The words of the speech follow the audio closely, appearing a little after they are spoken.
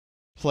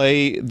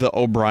play the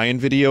O'Brien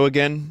video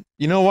again?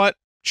 You know what?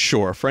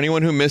 Sure. For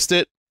anyone who missed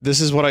it,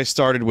 this is what I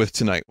started with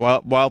tonight.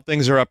 While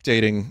things are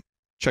updating,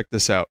 check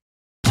this out.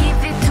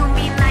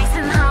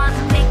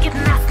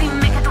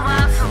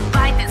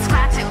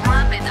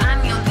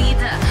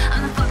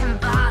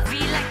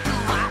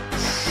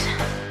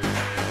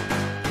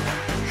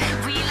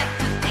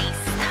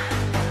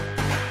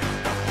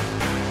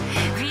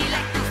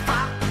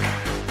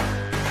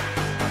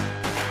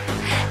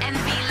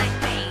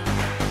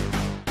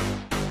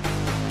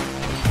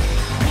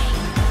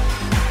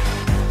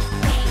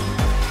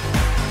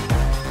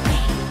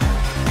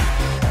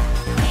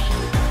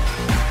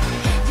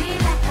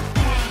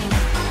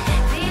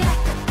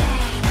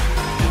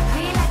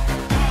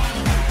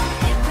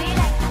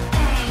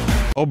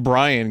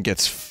 O'Brien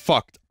gets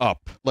fucked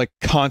up, like,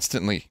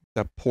 constantly.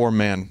 That poor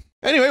man.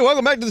 Anyway,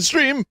 welcome back to the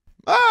stream.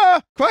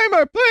 Ah,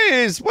 Kramer,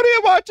 please! What are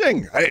you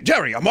watching? Hey,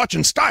 Jerry, I'm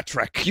watching Star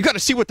Trek. You gotta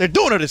see what they're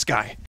doing to this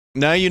guy.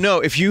 Now you know,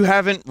 if you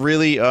haven't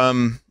really,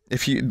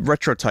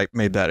 Retrotype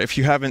made that. If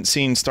you haven't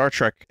seen Star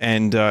Trek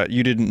and,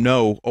 you didn't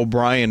know,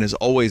 O'Brien is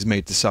always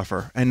made to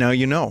suffer. And now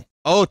you know.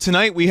 Oh,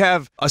 tonight we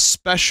have a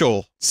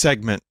special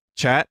segment,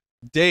 chat.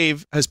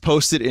 Dave has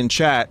posted in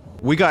chat,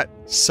 we got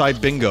side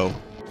bingo.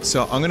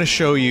 So I'm gonna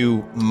show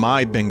you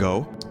my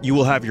bingo. You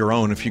will have your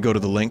own if you go to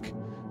the link.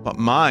 But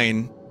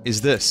mine is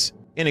this.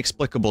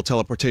 Inexplicable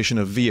teleportation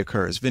of V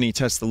occurs. Vinny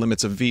tests the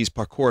limits of V's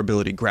parkour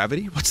ability.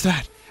 Gravity? What's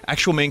that?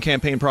 Actual main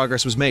campaign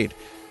progress was made.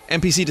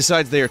 NPC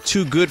decides they are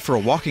too good for a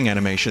walking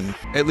animation.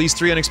 At least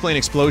 3 unexplained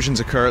explosions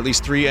occur. At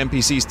least 3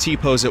 NPCs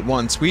T-pose at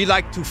once. We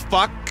like to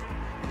fuck.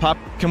 Pop,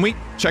 can we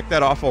check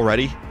that off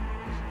already?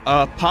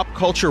 Pop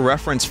culture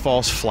reference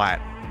falls flat.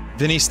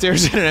 Vinny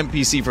stares at an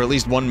NPC for at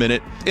least 1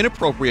 minute.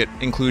 Inappropriate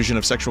inclusion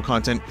of sexual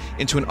content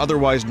into an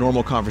otherwise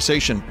normal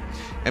conversation.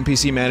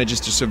 NPC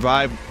manages to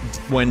survive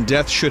when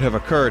death should have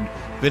occurred.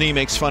 Vinny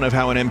makes fun of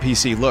how an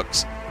NPC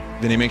looks.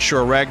 Vinny makes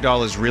sure a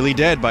ragdoll is really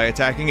dead by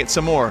attacking it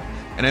some more.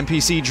 An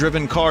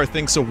NPC-driven car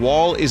thinks a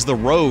wall is the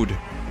road.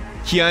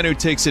 Keanu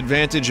takes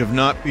advantage of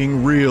not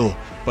being real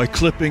by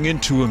clipping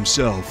into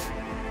himself.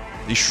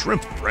 The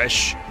shrimp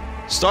fresh.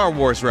 Star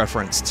Wars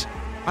referenced.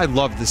 I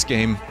love this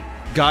game.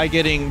 Guy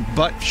getting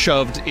butt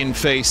shoved in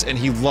face and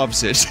he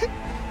loves it.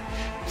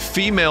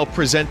 Female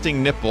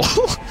presenting nipple.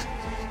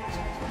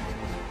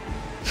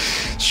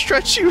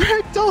 Stretchy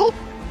ragdoll.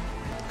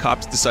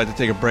 Cops decide to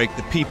take a break.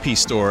 The PP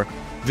store.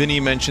 Vinny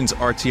mentions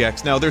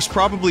RTX. Now there's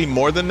probably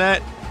more than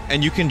that,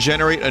 and you can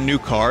generate a new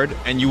card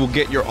and you will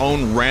get your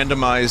own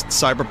randomized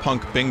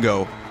Cyberpunk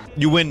bingo.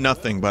 You win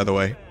nothing, by the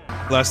way.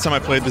 Last time I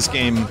played this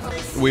game,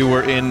 we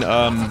were in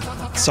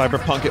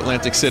Cyberpunk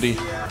Atlantic City.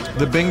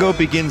 The bingo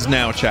begins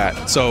now,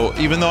 chat. So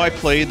even though I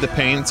played the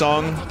Pain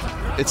song,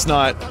 that's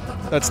not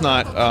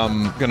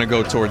gonna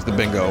go towards the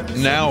bingo.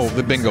 Now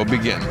the bingo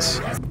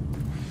begins.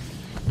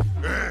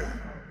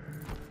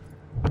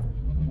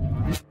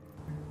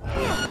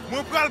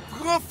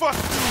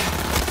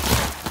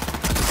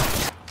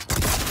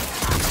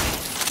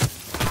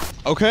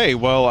 Okay,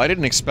 well, I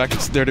didn't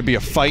expect there to be a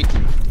fight.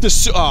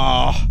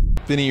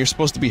 Vinny, you're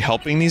supposed to be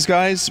helping these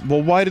guys?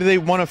 Well, why do they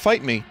want to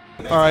fight me?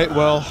 Alright,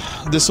 well,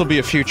 this will be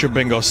a future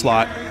bingo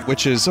slot,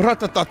 which is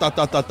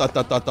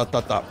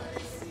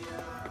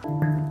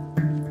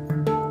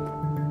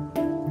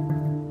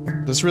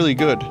That's really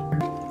good.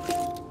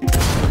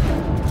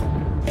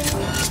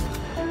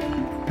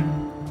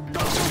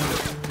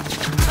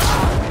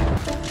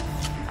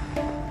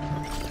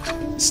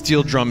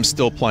 Steel drum's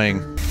still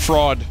playing.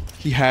 Fraud.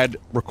 He had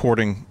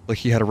recording, like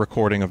he had a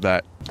recording of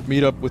that.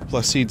 Meet up with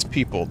Placide's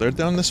people. They're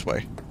down this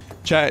way.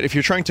 Chat, if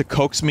you're trying to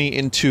coax me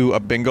into a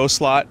bingo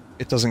slot,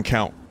 it doesn't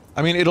count.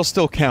 I mean, it'll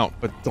still count,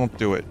 but don't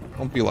do it.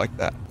 Don't be like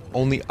that.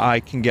 Only I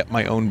can get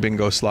my own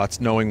bingo slots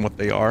knowing what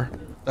they are.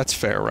 That's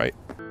fair, right?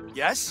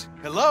 Yes?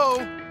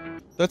 Hello?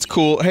 That's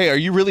cool. Hey, are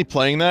you really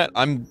playing that?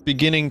 I'm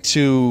beginning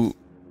to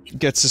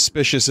get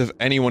suspicious of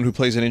anyone who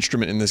plays an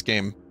instrument in this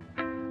game.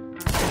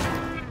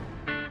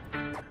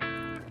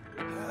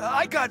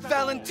 I got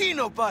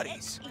Valentino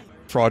buddies!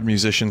 Fraud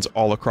musicians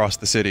all across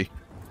the city.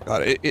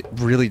 God, it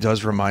really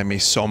does remind me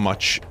so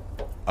much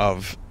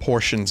of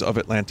portions of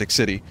Atlantic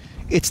City.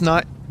 It's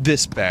not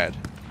this bad,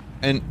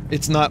 and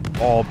it's not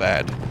all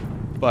bad,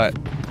 but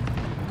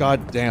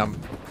god damn,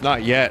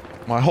 not yet.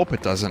 Well, I hope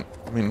it doesn't.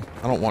 I mean,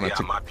 I don't want it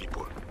to- my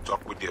people.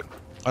 Talk with them.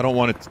 I don't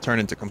want it to turn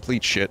into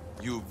complete shit.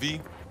 UV,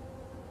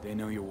 They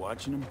know you're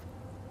watching them?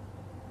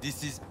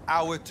 this is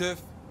our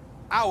turf,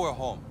 our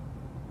home.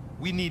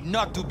 We need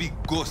not to be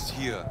ghosts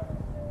here.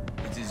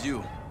 It is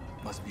you.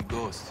 Must be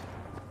ghost.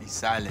 Be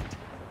silent.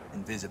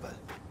 Invisible.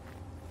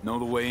 Know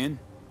the way in?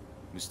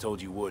 Was told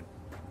you would.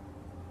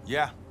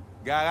 Yeah,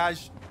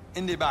 garage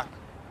in the back.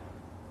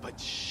 But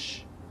shh.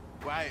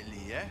 Quietly,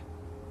 yeah?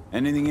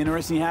 Anything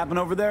interesting happen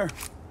over there?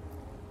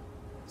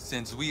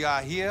 Since we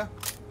are here,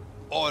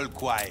 all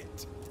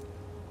quiet.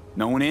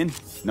 No one in?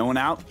 No one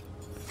out?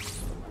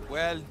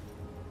 Well,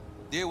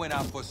 they went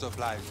out for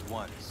supplies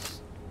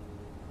once.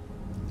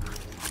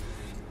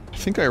 I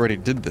think I already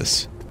did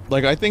this.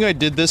 Like, I think I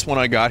did this when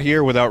I got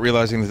here without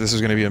realizing that this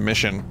was gonna be a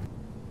mission.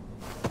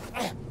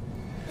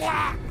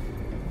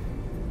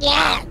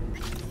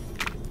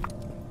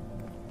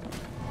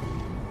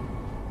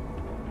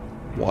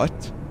 What?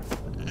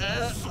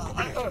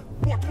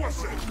 What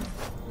was it?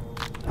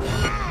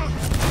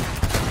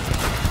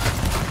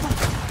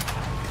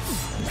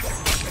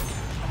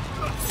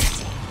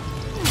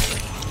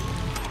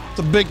 It's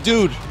a big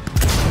dude.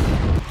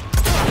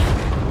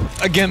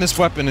 Again, this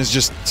weapon is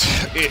just...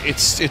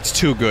 It's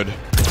too good.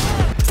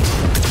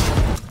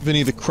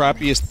 Vinny, the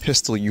crappiest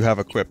pistol you have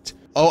equipped.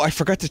 Oh, I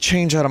forgot to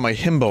change out of my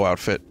himbo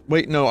outfit.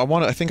 Wait, no,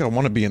 I think I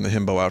want to be in the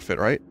himbo outfit,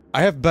 right?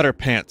 I have better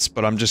pants,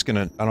 but I'm just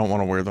gonna... I don't want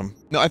to wear them.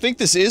 No, I think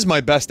this is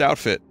my best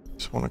outfit.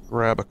 Just want to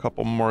grab a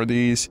couple more of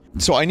these.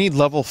 So I need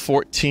level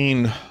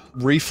 14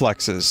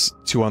 reflexes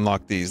to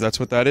unlock these. That's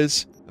what that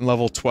is? And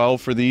level 12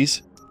 for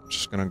these. I'm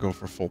just gonna go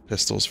for full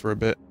pistols for a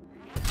bit.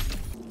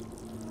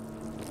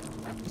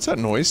 What's that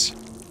noise?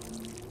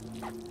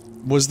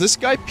 Was this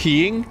guy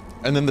peeing,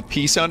 and then the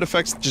pee sound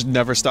effects just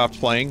never stopped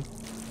playing?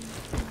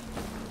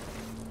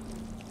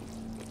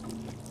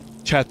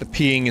 Chat, the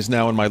peeing is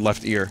now in my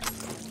left ear.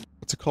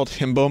 What's it called?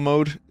 Himbo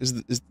mode is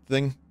the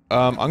thing?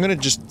 I'm gonna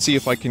just see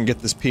if I can get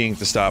this peeing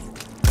to stop.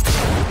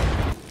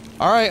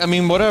 Alright, I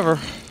mean, whatever.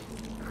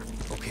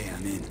 Okay,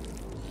 I'm in.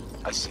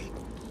 I see.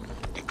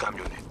 The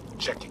camionette.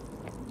 Check it.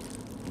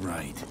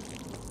 Right.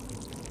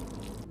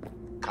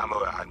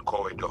 Camera and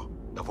corridor.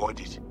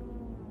 Avoid it.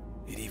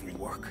 It even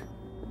work.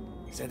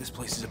 He said this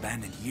place is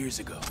abandoned years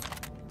ago.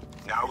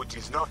 Now it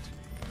is not.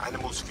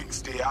 Animals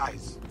fix their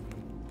eyes.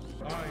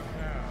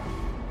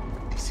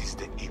 This is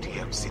the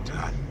ATM Central.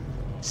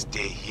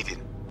 Stay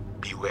hidden.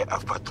 Beware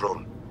of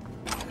patrol.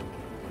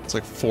 It's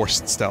like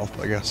forced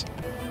stealth, I guess.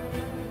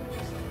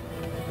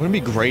 Wouldn't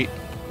it be great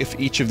if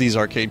each of these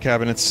arcade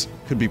cabinets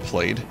could be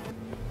played?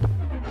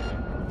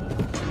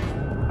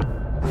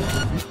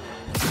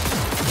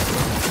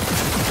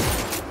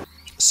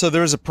 So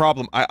there's a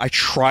problem. I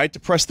tried to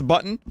press the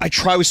button. I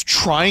was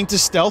trying to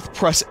stealth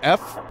press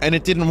F, and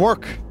it didn't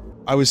work.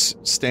 I was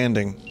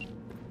standing.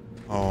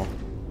 Oh.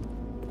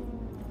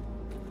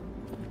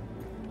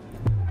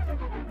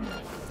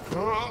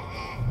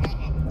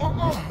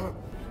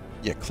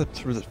 Yeah, clip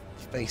through the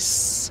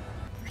face.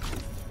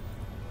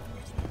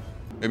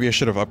 Maybe I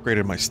should have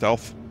upgraded my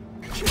stealth.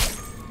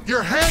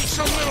 Your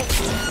handsome little...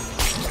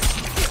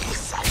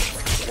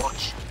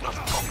 Watch, not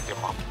fuck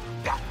them up.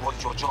 That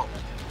was your job.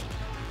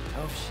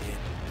 Oh shit.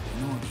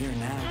 You know I'm here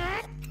now.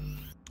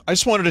 I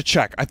just wanted to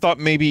check. I thought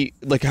maybe,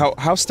 like,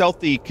 how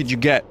stealthy could you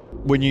get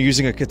when you're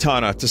using a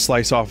katana to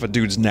slice off a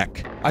dude's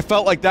neck? I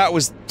felt like that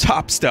was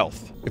top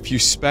stealth. If you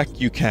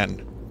spec, you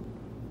can.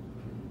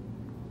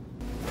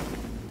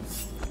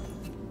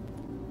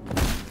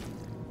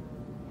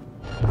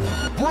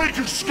 Break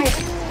it,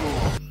 stupid!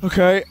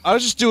 Okay, I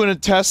was just doing a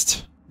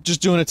test.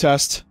 Just doing a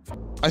test.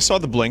 I saw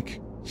the blink.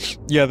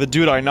 Yeah, the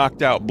dude I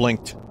knocked out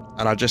blinked.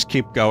 And I just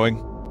keep going.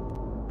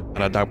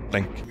 And I don't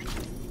blink.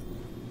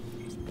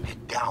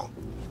 Head down.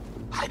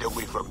 Hide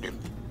away from them.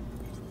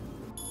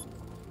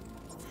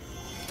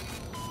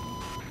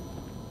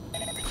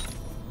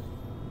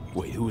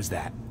 Wait, who is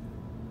that?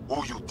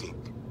 Who you think?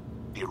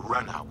 The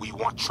runner we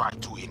want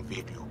tried to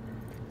invade you.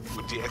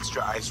 With the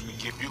extra ice we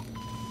give you,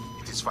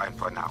 it is fine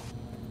for now.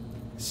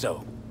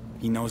 So,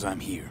 he knows I'm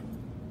here.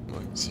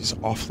 He's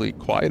awfully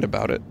quiet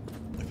about it.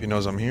 If he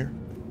knows I'm here.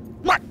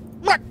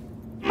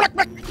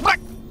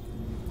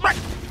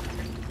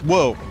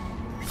 Whoa.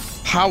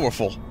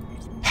 Powerful.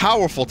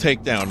 Powerful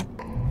takedown.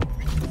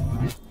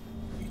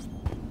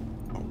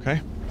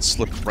 Okay.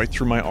 Slipped right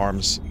through my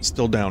arms.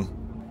 Still down.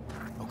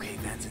 Okay,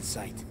 van's in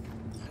sight.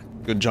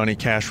 Good Johnny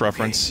Cash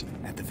reference.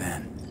 Okay, at the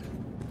van.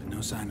 But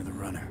no sign of the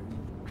runner.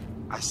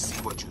 I see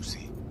what you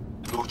see.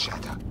 No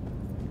chatter.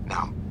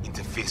 Now,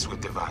 interface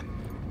with the van.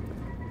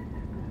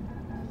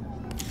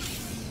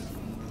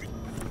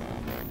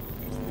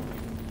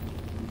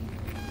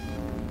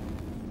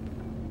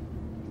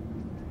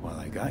 While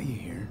I got you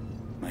here,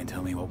 mind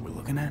telling me what we're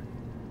looking at?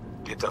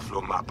 Data flow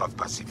map of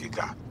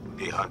Pacifica.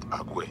 They hunt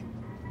Agwe.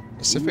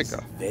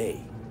 Pacifica. Who's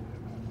they?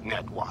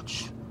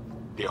 Netwatch.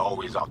 They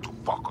always out to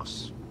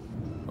focus.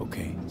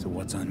 Okay, so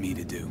what's on me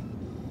to do?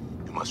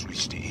 You must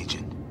reach the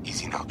agent.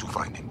 Easy now to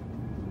find him.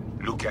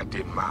 Look at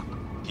the map.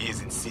 He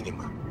is in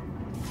cinema.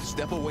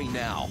 Step away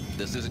now.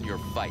 This isn't your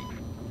fight.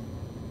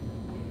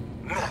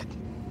 Ned.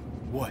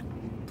 What?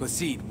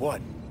 Placide,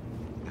 what?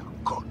 Now,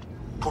 God.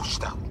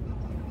 Pushed out.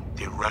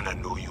 The runner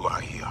know you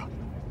are here.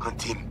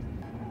 Hunt him.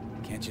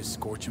 Can't just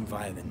scorch him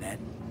via the net?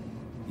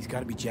 He's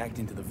gotta be jacked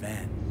into the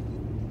van.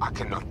 I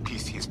cannot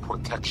piece his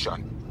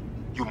protection.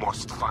 You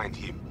must find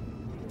him.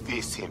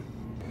 Face him.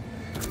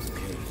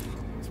 Okay,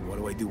 so what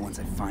do I do once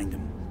I find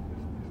him?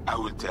 I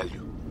will tell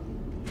you.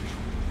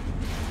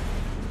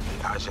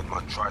 The Asian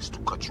man tries to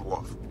cut you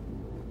off.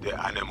 The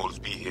animals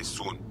be here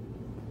soon.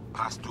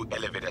 Pass through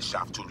elevator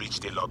shaft to reach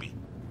the lobby.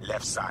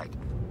 Left side.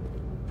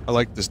 I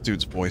like this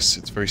dude's voice.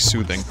 It's very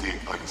soothing. Stay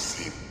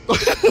unseen.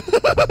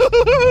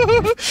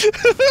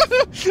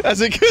 As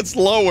it gets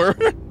lower.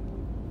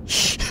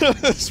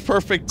 It's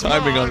perfect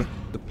timing on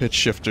the pitch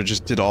shifter.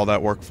 Just did all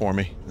that work for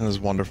me. That was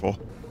wonderful.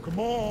 Come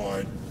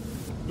on.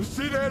 You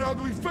see that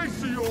ugly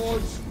face of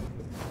yours?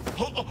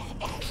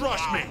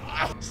 Trust me.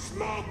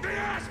 Smoke the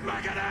ass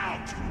maggot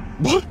out.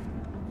 What?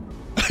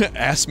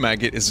 Ass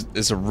maggot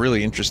is a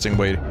really interesting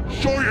way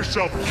Show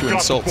yourself to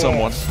insult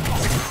someone.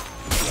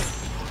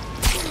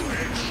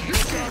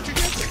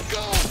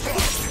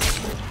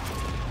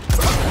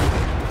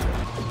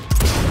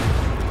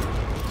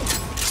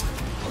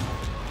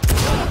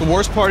 The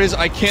worst part is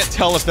I can't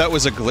tell if that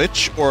was a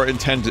glitch or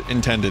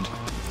intended.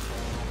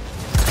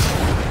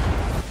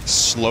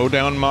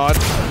 Slowdown mod?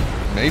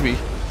 Maybe.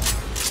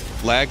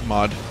 Lag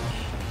mod.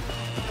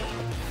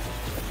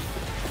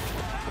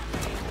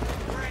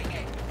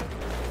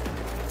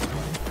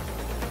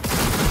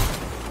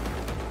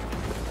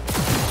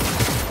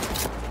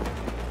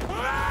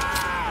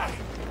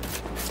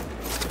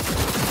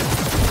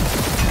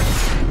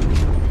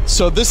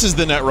 So this is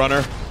the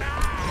Netrunner.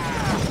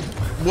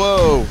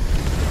 Whoa.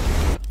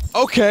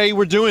 Okay,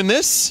 we're doing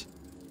this?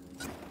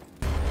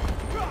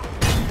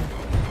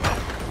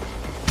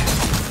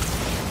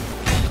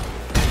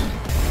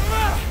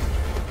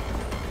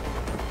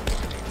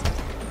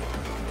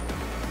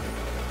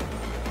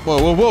 Whoa,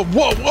 whoa, whoa,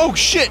 whoa, whoa,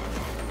 shit!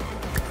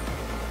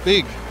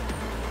 Big.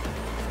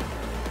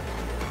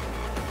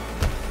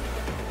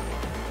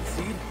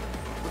 Seed?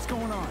 What's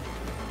going on?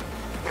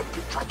 Let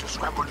me try to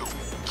scramble you.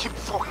 Keep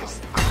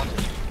focused.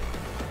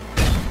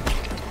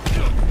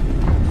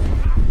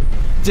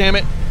 Damn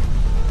it.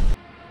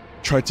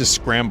 Tried to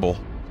scramble.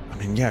 I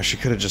mean, yeah, she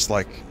could have just,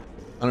 like,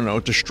 I don't know,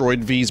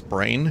 destroyed V's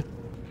brain.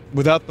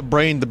 Without the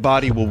brain, the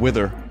body will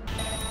wither.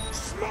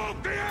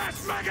 Smoke the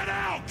ass maggot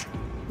out!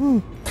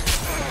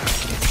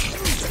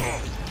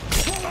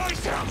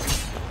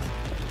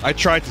 I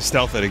tried to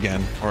stealth it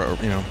again, or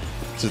you know,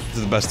 to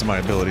the best of my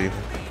ability.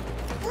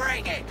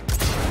 Bring it!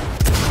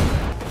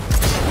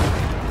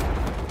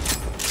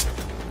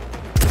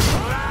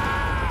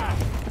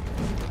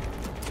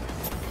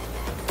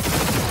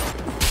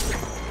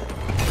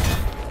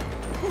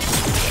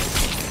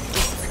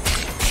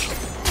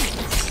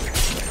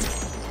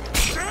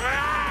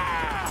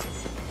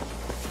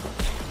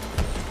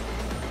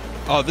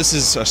 Oh, this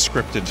is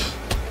scripted.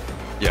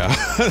 Yeah,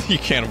 you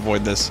can't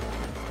avoid this.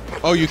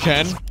 Oh, you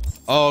can?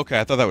 Oh, okay,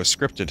 I thought that was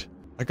scripted.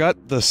 I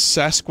got the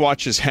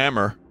Sasquatch's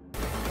hammer.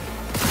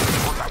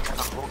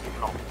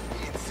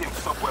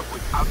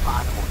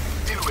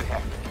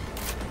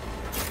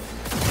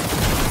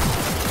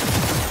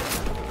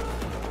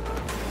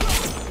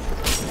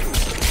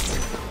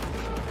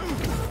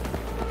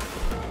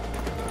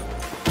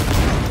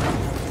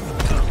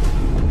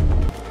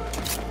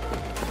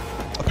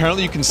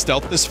 Apparently you can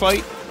stealth this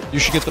fight. You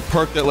should get the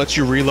perk that lets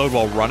you reload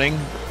while running.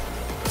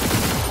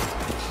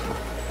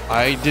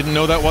 I didn't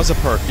know that was a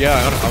perk. Yeah,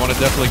 I want to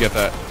definitely get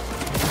that.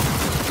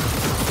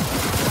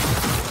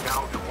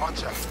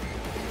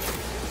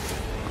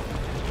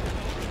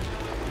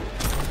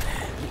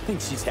 I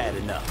think she's had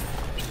enough.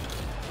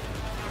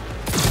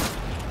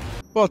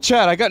 Well,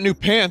 Chad, I got new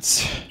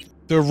pants.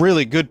 They're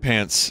really good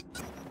pants.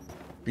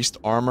 Increased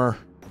armor,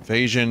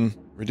 evasion,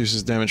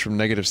 reduces damage from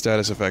negative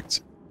status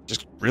effects.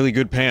 Just really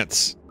good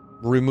pants.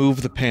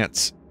 Remove the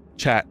pants.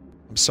 Chat,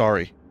 I'm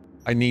sorry.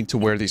 I need to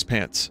wear these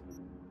pants.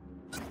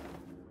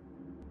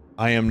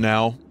 I am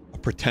now a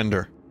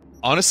pretender.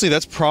 Honestly,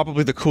 that's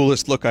probably the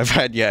coolest look I've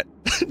had yet.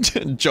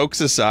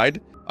 Jokes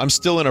aside, I'm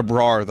still in a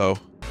bra though.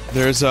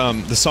 There's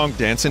the song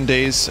Dancin'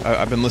 Days.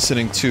 I've been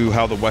listening to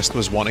How the West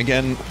Was Won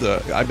Again.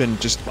 I've been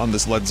just on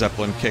this Led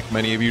Zeppelin kick,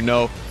 many of you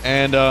know.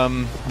 And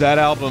that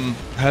album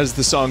has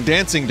the song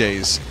Dancing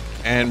Days.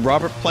 And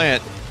Robert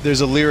Plant,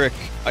 there's a lyric,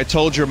 I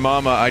told your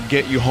mama I'd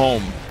get you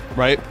home.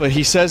 Right? But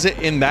he says it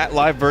in that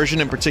live version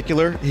in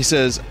particular. He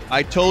says,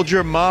 I told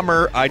your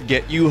mommer I'd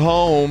get you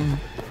home.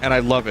 And I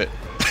love it.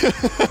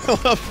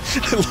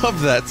 I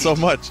love that so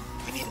much.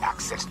 We need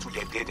access to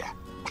their data.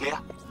 Clear?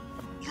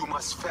 You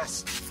must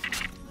first.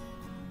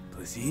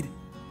 Proceed?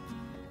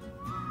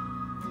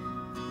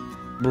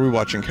 Were we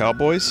watching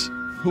Cowboys?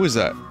 Who is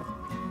that?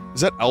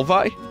 Is that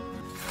Elvi?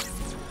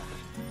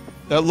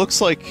 That looks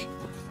like...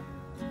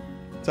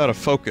 it's out of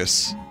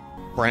focus.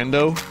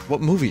 Brando? What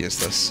movie is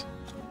this?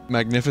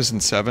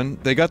 Magnificent Seven?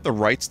 They got the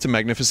rights to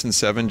Magnificent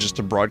Seven just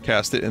to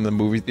broadcast it in the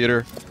movie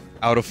theater.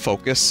 Out of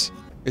focus.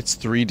 It's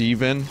 3D,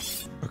 Vin?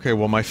 Okay,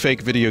 well my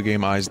fake video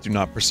game eyes do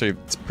not perceive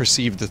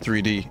the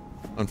 3D,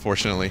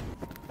 unfortunately.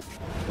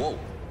 Whoa,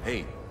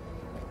 hey,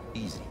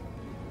 easy.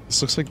 This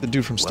looks like the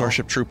dude from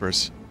Starship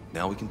Troopers.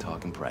 Now we can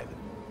talk in private.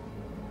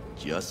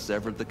 Just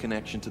severed the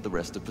connection to the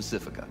rest of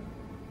Pacifica.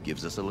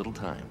 Gives us a little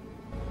time.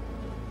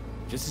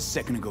 Just a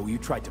second ago, you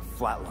tried to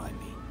flatline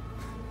me.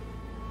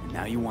 And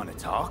now you want to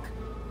talk?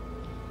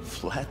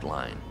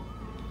 Flatline?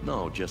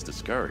 No, just a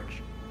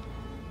scourge.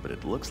 But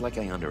it looks like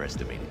I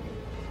underestimated you.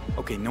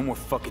 Okay, no more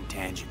fucking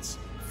tangents.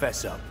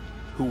 Fess up.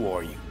 Who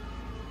are you?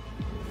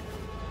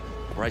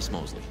 Bryce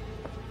Mosley,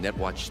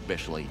 Netwatch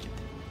Special Agent.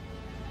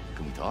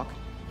 Can we talk?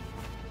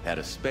 Had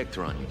a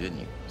Spectre on you, didn't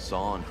you?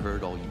 Saw and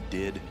heard all you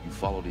did. You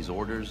followed his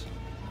orders.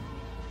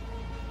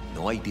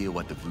 No idea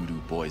what the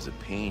voodoo boys are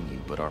paying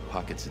you, but our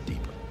pockets are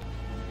deeper.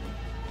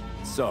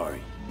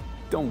 Sorry.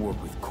 Don't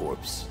work with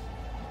corpse.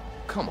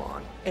 Come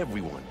on,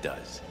 everyone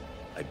does.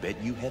 I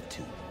bet you have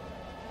too.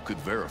 Could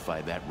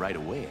verify that right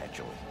away,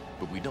 actually.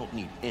 But we don't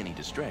need any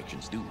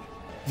distractions, do we?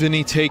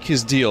 Vinny, take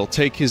his deal.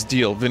 Take his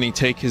deal. Vinny,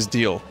 take his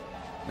deal.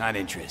 Not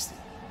interested.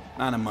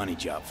 Not a money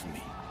job for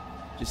me.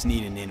 Just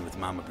need an in with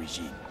Mama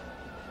Brigitte.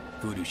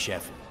 Voodoo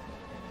chef.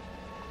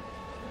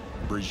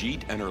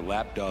 Brigitte and her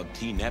lapdog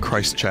T Neptune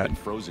Christ, have chat. been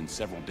frozen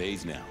several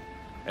days now.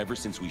 Ever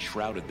since we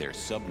shrouded their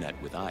subnet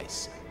with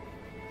ice.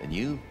 And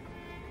you?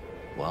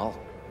 Well,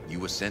 you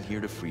were sent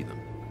here to free them.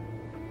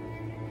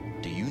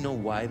 Do you know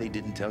why they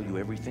didn't tell you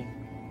everything?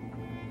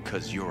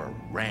 'Cause you're a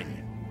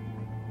Ranyan.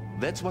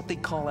 That's what they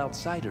call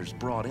outsiders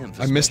brought in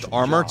for I missed special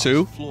armor, jobs,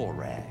 too? floor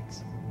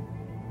rags.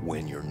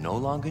 When you're no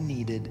longer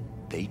needed,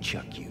 they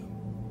chuck you.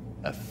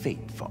 A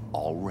fate for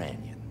all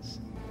Ranyans.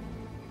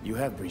 You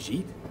have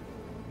Brigitte?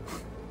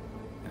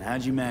 And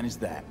how'd you manage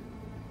that?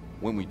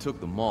 When we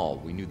took the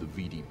mall, we knew the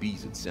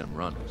VDBs had sent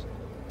runners.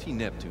 T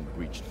Neptune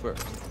reached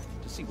first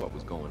to see what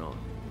was going on.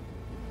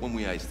 When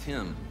we iced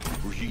him,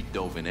 Brigitte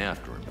dove in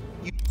after him.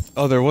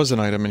 Oh, there was an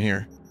item in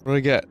here. What did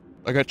I get?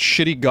 I got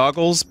shitty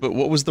goggles, but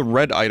what was the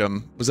red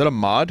item? Was that a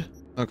mod?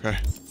 Okay.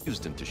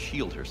 Used him to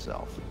shield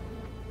herself.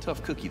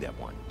 Tough cookie, that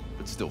one,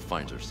 but still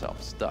finds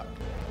herself stuck.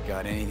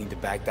 Got anything to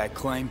back that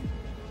claim?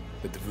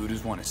 That the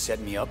Voodoos want to set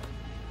me up?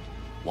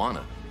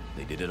 Wanna?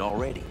 They did it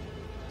already.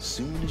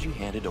 Soon as you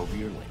handed over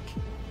your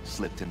link,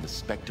 slipped in the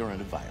Spectre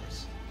and a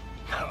virus.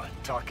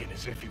 Talking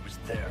as if he was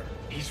there.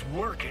 He's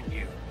working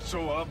you.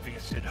 So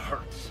obvious it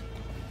hurts.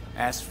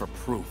 Ask for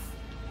proof.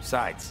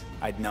 Besides,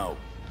 I'd know.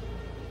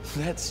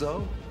 That's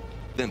so?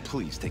 Then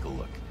please take a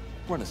look.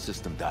 Run a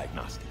system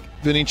diagnostic.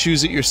 Vinny,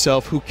 choose it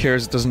yourself. Who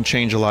cares? It doesn't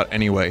change a lot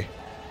anyway.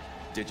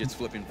 Digits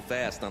flipping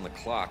fast on the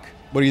clock.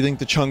 What do you think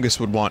the Chungus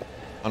would want?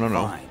 I don't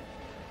know. Fine.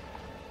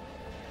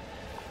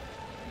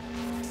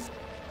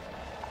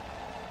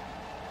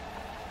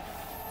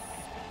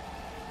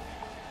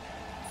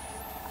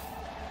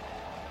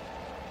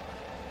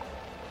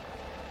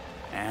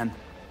 And?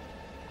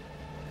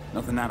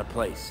 Nothing out of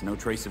place. No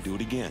trace of... Do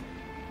it again.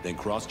 Then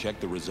cross-check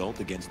the result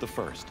against the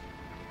first.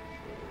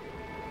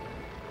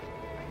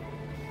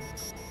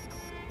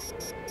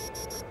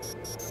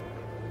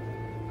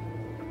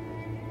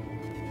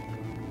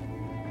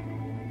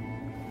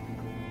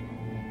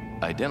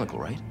 Identical,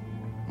 right?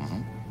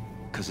 Mm-hmm.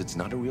 'Cause it's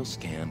not a real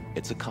scan,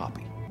 it's a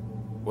copy.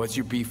 What's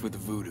your beef with the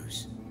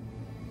Voodoos?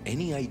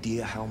 Any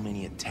idea how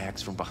many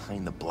attacks from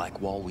behind the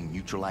Black Wall we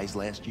neutralized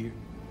last year?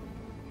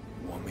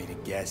 Want me to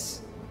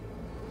guess?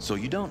 So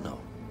you don't know.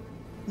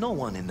 No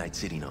one in Night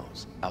City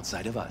knows,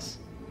 outside of us.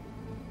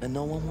 And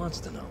no one wants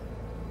to know.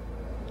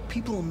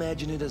 People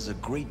imagine it as a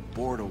great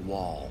border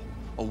wall,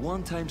 a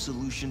one-time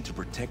solution to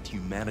protect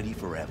humanity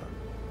forever.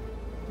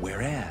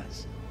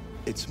 Whereas,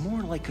 it's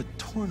more like a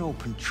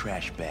torn-open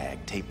trash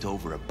bag taped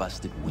over a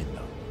busted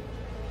window.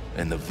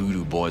 And the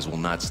Voodoo boys will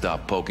not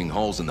stop poking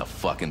holes in the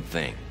fucking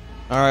thing.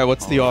 Alright,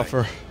 what's the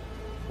offer?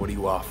 What are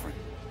you offering?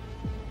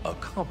 A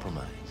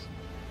compromise.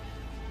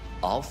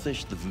 I'll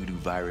fish the Voodoo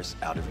virus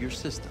out of your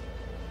system.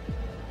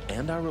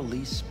 And I'll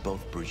release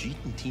both Brigitte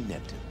and T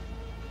Neptune.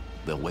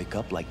 They'll wake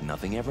up like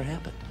nothing ever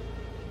happened.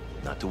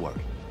 Not to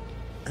worry.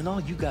 And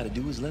all you gotta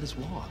do is let us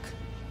walk.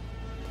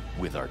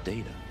 With our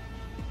data.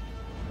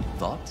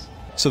 Thoughts?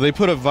 So they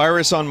put a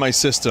virus on my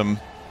system,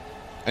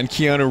 and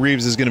Keanu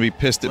Reeves is gonna be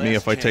pissed at me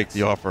if I take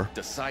the offer.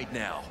 Decide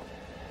now.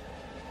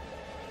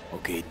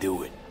 Okay,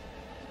 do it.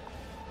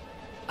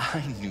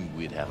 I knew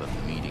we'd have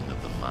a meeting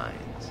of the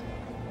minds.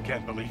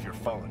 Can't believe you're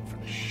falling for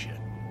this shit.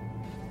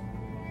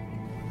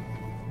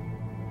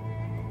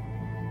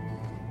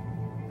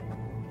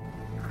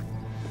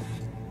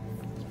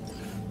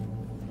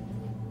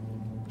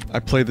 I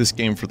play this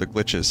game for the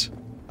glitches.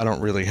 I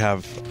don't really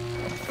have...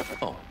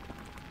 Oh,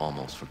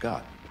 almost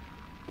forgot.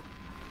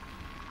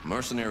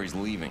 Mercenary's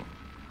leaving.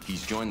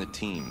 He's joined the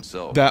team,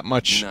 so... that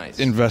much be nice.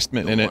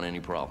 investment Don't in want it. any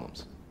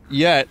problems.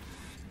 Yet,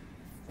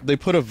 they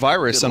put a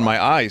virus Good on luck.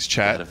 my eyes, I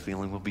chat. had a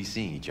feeling we'll be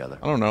seeing each other.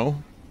 I don't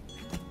know.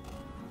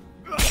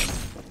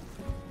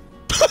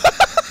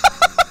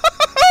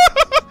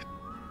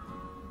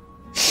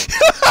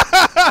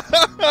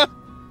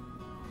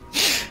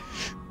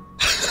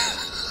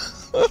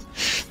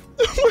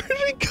 Where did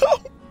he go?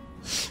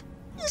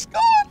 He's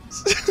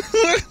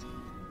gone.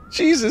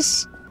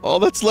 Jesus. All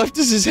that's left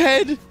is his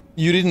head.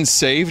 You didn't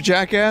save,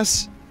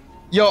 jackass?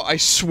 Yo, I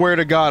swear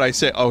to God I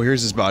say- oh,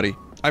 here's his body.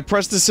 I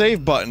pressed the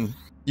save button.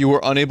 You were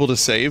unable to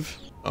save?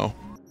 Oh.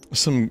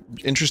 Some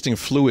interesting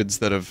fluids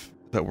that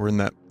were in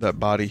that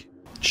body.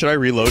 Should I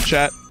reload,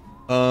 chat?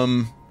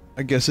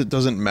 I guess it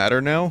doesn't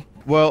matter now?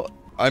 Well,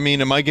 I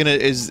mean, am I gonna-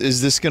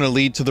 is this gonna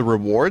lead to the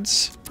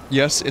rewards?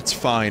 Yes, it's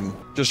fine.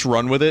 Just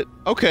run with it?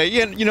 Okay,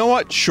 yeah, you know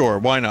what? Sure,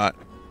 why not?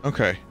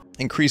 Okay.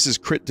 Increases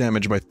crit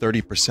damage by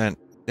 30%.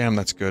 Damn,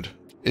 that's good.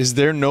 Is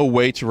there no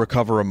way to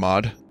recover a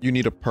mod? You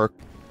need a perk.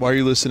 Why are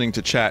you listening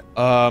to chat?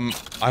 I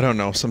don't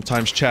know.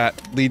 Sometimes chat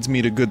leads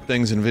me to good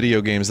things in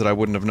video games that I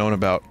wouldn't have known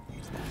about.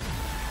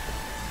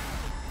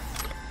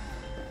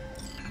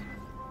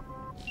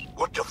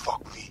 What the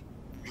fuck, V?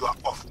 You are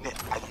off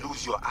net. I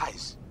lose your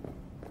eyes.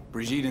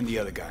 Brigitte and the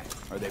other guy.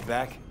 Are they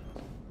back?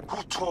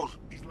 Who told?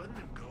 He's letting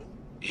him go?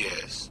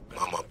 Yes.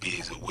 Mama B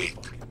is awake.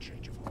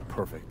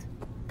 Perfect.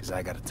 Because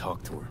I gotta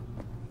talk to her.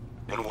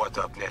 And what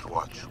up,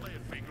 Netwatch?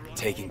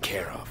 Taken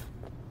care of.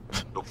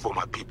 Look for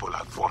my people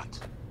out front.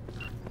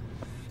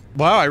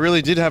 Wow, I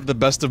really did have the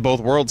best of both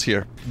worlds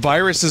here.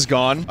 Virus is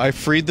gone. I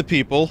freed the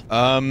people.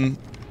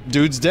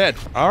 Dude's dead.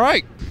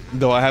 Alright.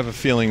 Though I have a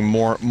feeling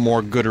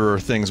more gooder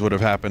things would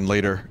have happened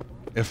later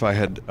if I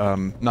had,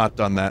 not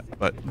done that.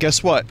 But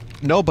guess what?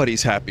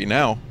 Nobody's happy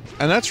now.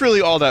 And that's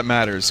really all that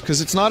matters,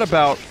 because it's not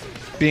about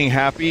being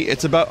happy,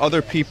 it's about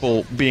other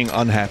people being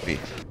unhappy.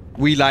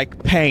 We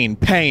like pain,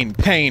 pain,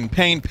 pain,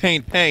 pain,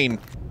 pain, pain.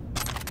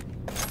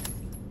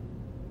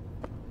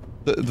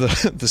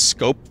 The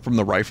scope from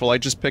the rifle I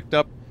just picked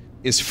up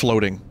is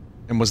floating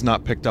and was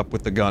not picked up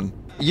with the gun.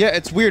 Yeah,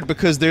 it's weird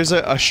because there's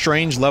a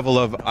strange level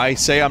of I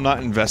say I'm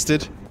not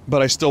invested,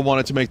 but I still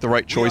wanted to make the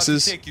right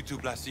choices. Take you to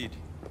Placide.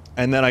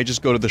 And then I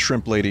just go to the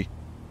shrimp lady.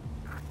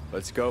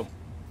 Let's go.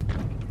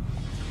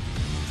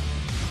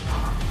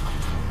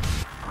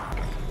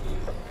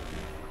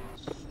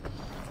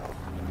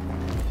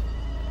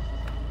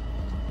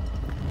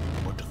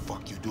 What the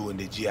fuck you doing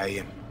the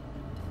GIM?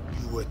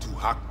 You were to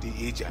hack the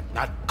agent,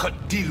 not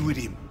cut deal with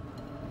him.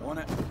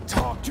 Wanna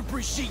talk to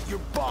Brigitte, your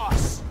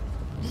boss?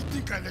 You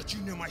think I let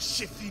you know my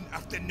shit in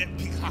after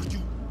Netpig hacked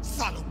you,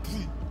 Salo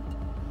Pui?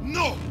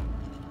 No!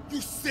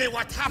 You say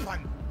what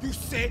happened. You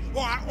say,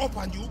 or I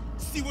open you,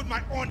 see with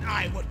my own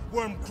eye what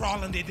worm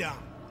crawling they down.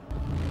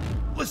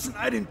 Listen,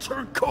 I didn't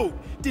turn coat,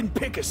 didn't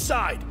pick a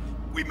side.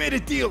 We made a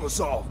deal, is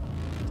all.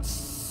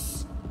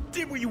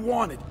 Did what you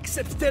wanted,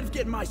 except instead of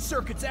getting my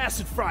circuits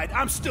acid fried,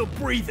 I'm still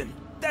breathing.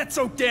 That's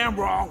so damn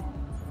wrong.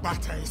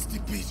 Bata is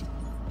stupid.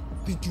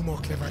 Think you more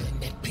clever than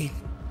Netpig?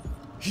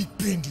 He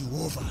bend you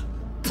over,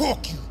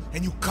 poke you,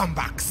 and you come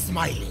back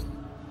smiling.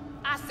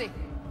 I say,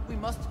 we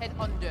must head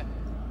under.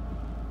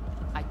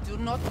 I do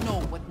not know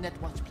what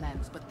Netwatch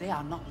plans, but they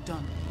are not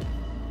done.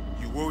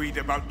 You worried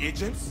about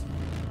agents?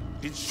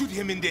 Then shoot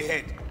him in the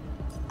head.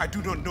 I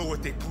do not know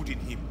what they put in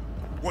him.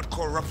 What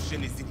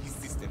corruption is in his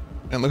system.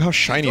 And look how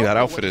shiny that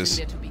outfit is.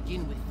 To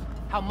begin with,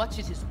 how much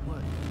it is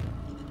worth.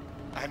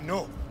 I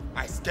know.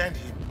 I scanned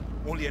him.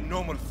 Only a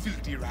normal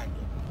filthy rag.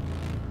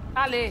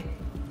 Ale,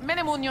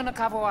 menemunyo na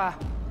kavoa.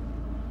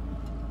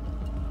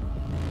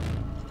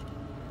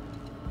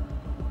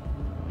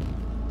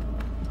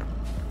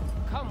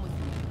 Come with me.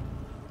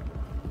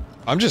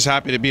 I'm just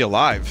happy to be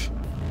alive.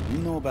 You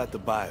know about the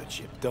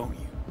biochip, don't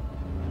you?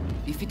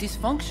 If it is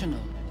functional,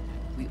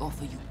 we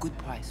offer you good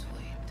price for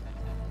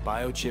it.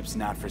 Biochip's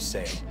not for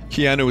sale.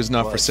 Keanu is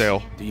not for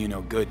sale. Do you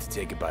no good to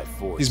take it by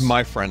force? He's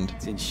my friend.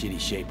 It's in shitty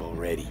shape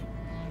already.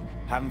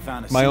 Haven't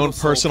found a my own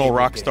single personal soul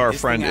rock capable star of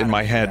getting friend this in thing my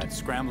out of me head. without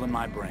scrambling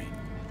my brain.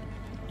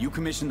 You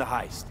commissioned the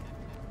heist,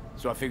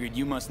 so I figured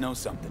you must know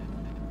something.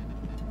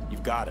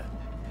 You've gotta.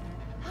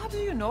 How do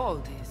you know all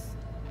this?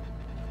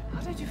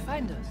 How did you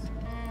find us?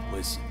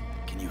 Listen,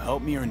 can you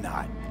help me or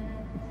not?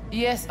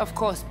 Yes, of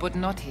course, but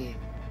not here.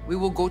 We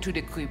will go to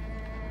the crib,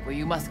 where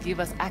you must give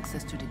us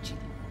access to the G.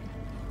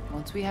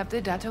 Once we have the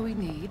data we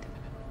need,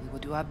 we will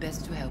do our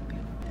best to help you.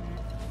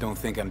 Don't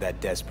think I'm that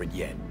desperate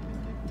yet.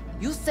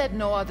 You said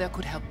no other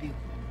could help you.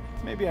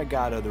 Maybe I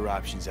got other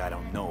options I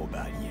don't know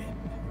about yet.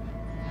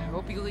 I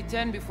hope you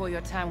return before your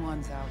time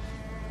runs out.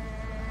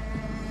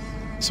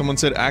 Someone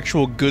said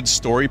actual good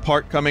story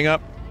part coming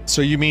up.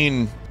 So you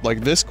mean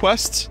like this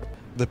quest?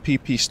 The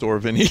PP store,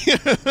 Vinny.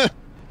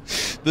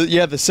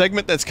 The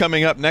segment that's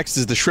coming up next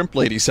is the Shrimp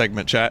Lady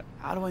segment, chat.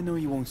 How do I know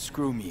you won't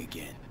screw me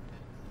again?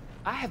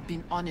 I have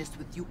been honest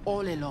with you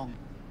all along.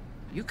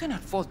 You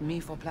cannot fault me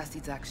for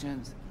Placide's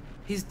actions.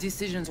 His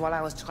decisions while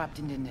I was trapped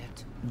in the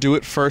net. Do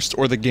it first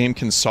or the game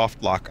can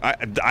soft lock.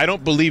 I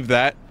don't believe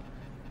that,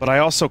 but I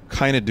also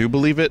kind of do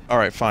believe it.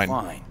 Alright, fine.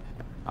 Fine.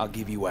 I'll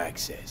give you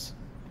access.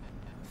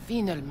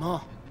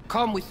 Finalement,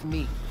 come with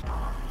me.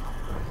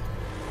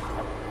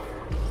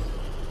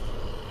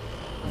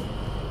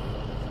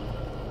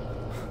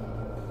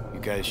 You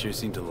guys sure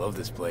seem to love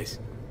this place.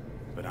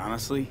 But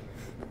honestly,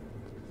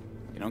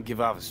 you don't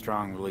give off a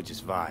strong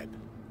religious vibe.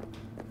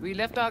 We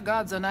left our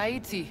gods on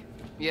Haiti,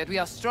 yet we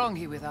are strong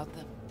here without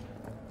them.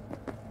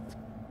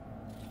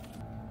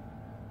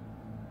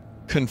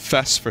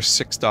 Confess for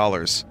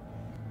 $6.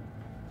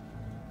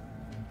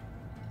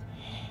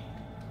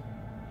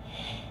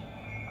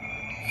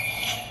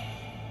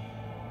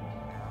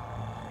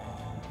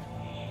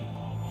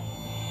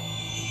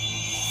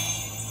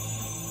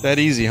 That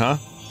easy, huh?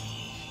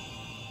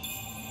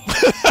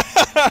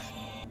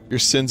 Your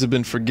sins have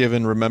been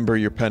forgiven. Remember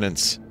your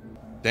penance.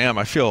 Damn,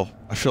 I feel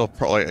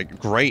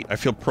great. I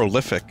feel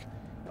prolific.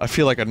 I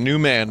feel like a new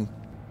man.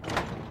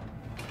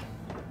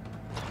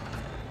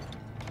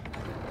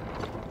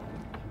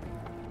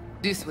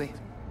 This way.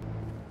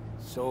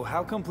 So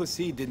how come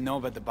Placide didn't know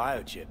about the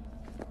biochip?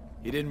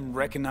 He didn't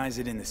recognize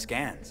it in the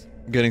scans.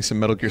 I'm getting some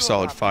Metal Gear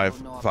Solid 5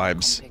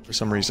 vibes for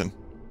some reason.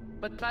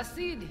 But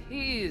Placide,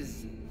 he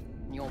is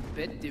your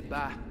bête de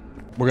bas.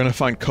 We're gonna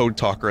find Code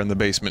Talker in the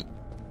basement.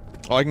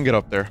 Oh, I can get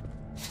up there.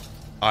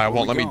 I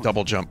won't let me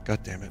double jump.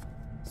 God damn it.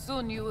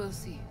 Soon you will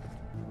see.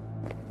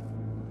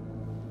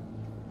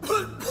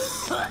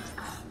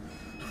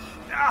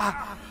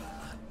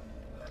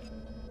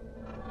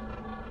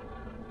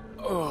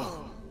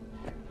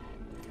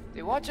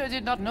 Watcher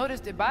did not notice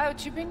the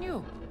biochip in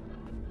you.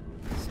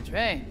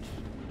 Strange.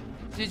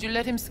 Did you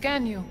let him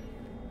scan you?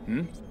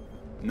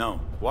 No.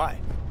 Why?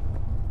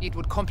 It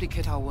would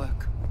complicate our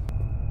work.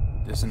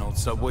 This an old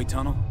subway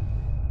tunnel?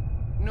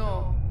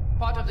 No,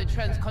 part of the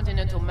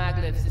transcontinental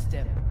maglev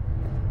system.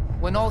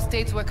 When all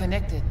states were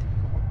connected.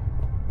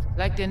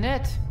 Like the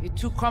net, it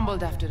too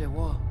crumbled after the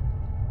war.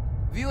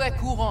 Vieux et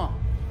courant.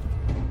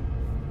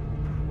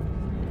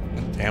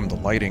 Damn, the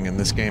lighting in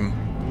this game.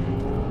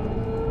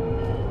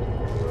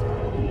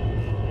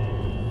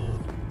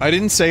 I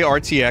didn't say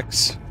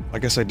RTX. I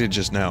guess I did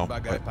just now.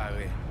 But...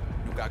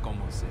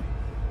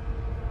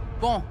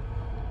 Bon.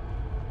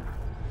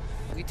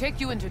 We take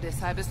you into the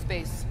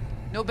cyberspace.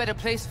 No better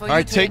place for you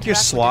Alright, to take your interact with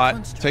the slot.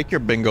 construct. Take your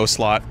bingo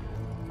slot.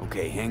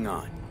 Okay, hang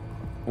on.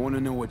 I want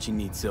to know what you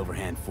need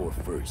Silverhand for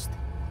first.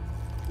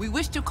 We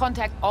wish to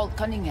contact Alt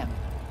Cunningham.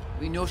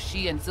 We know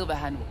she and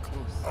Silverhand were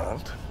close.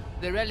 Alt?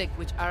 The relic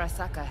which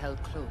Arasaka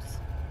held close.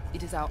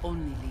 It is our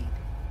only lead.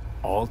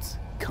 Alt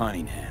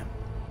Cunningham.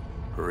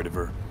 Heard of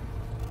her?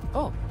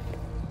 Oh.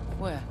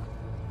 Where?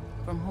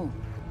 From whom?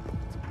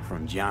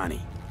 From Johnny.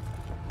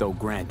 Though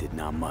granted,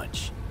 not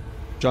much.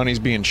 Johnny's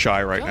being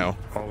shy right now.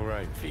 All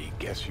right, V.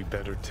 Guess you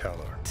better tell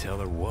her. Tell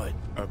her what?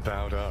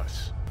 About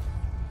us.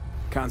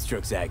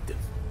 Construct's active.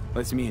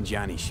 Lets me and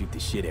Johnny shoot the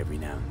shit every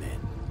now and then.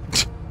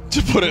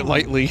 To put it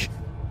lightly.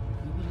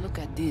 We will look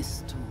at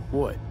this, too.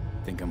 What?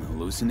 Think I'm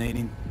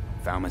hallucinating?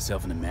 Found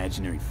myself an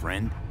imaginary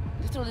friend?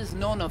 Little is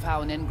known of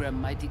how an engram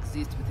might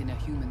exist within a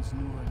human's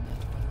neural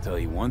network. Tell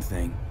you one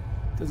thing.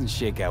 Doesn't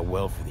shake out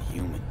well for the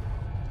human.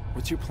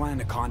 What's your plan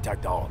to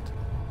contact Alt?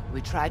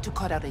 We try to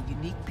cut out a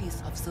unique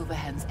piece of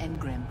Silverhand's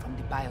engram from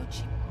the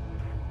biochip.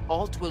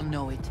 Alt will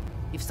know it.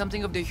 If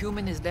something of the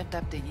human is left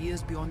after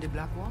years beyond the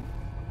Black Wall,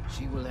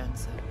 she will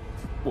answer.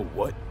 Well,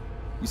 what?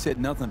 You said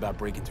nothing about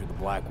breaking through the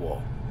Black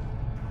Wall.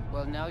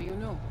 Well, now you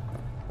know.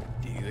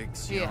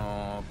 Direction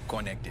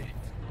connected.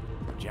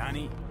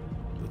 Johnny,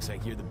 looks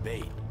like you're the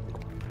bait.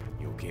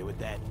 You okay with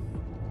that?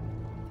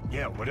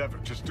 Yeah, whatever.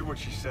 Just do what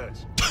she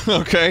says.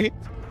 Okay.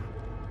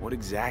 What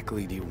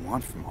exactly do you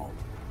want from Alt?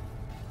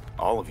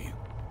 All of you.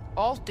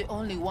 Alt, the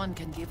only one,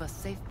 can give us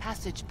safe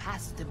passage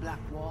past the Black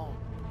Wall.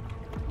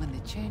 When the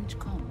change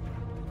comes,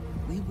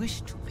 we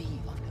wish to be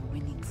on the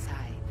winning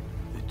side.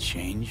 The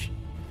change?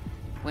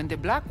 When the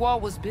Black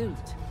Wall was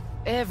built,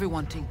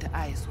 everyone think the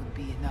ice would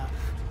be enough.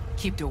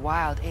 Keep the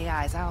wild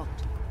AIs out,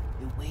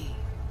 away.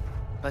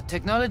 But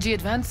technology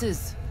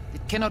advances.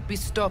 It cannot be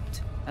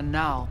stopped. And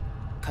now,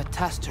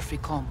 catastrophe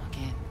come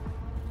again.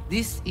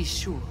 This is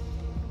sure,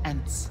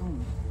 and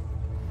soon.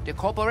 The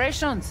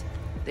corporations,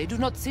 they do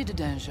not see the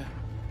danger.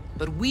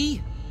 But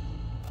we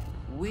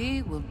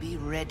will be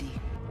ready.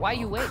 Why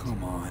you wait?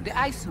 Come on. The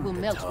ice will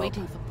melt tub.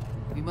 waiting for...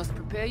 We must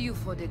prepare you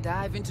for the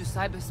dive into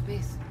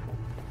cyberspace.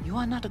 You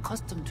are not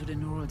accustomed to the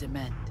neural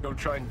demand. Don't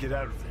try and get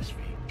out of this,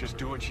 V. Just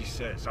do what she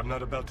says. I'm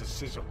not about to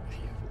sizzle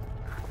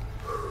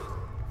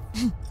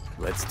with you.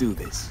 Let's do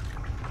this.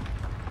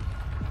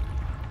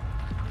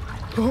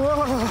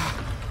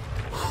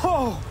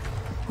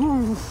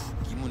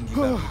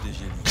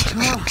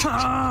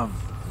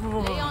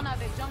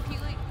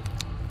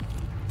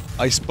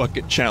 Ice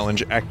bucket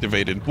challenge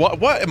activated.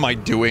 What am I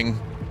doing?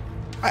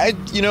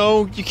 You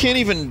know, you can't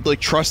even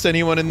like trust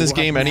anyone in this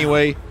game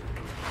anyway.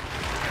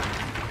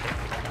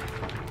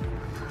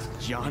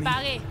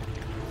 Johnny?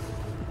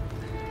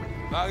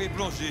 Barré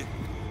plongé.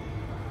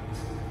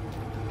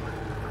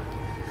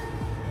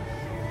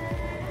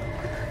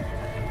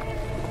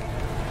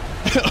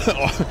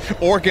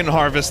 Organ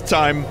harvest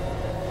time.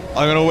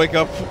 I'm gonna wake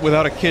up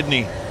without a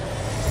kidney.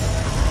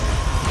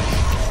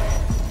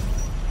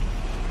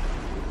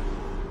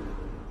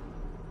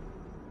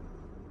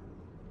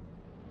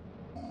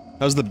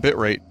 How's the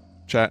bitrate,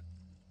 chat?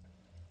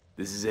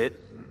 This is it?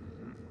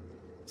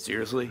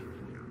 Seriously?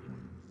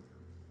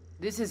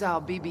 This is our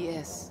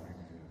BBS,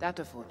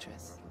 data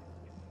fortress.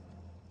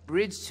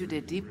 Bridge to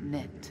the deep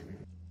net.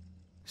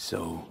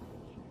 So,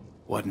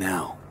 what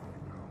now?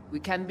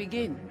 We can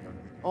begin.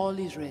 All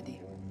is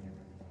ready.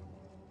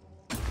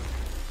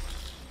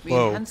 We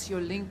Whoa. enhance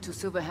your link to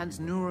Silverhand's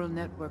neural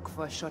network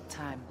for a short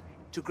time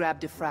to grab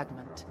the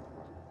fragment.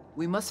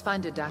 We must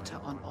find the data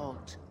on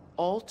Alt.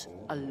 Alt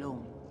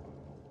alone.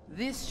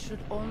 This should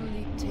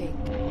only take...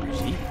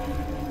 See?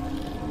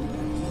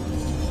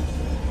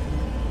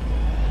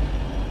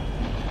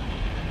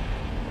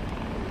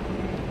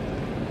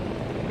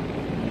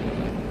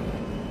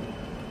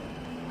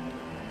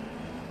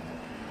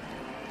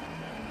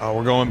 Oh,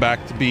 we're going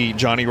back to be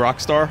Johnny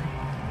Rockstar?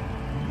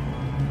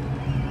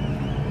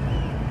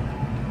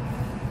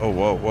 Oh,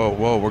 whoa, whoa,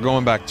 whoa, we're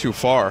going back too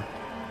far.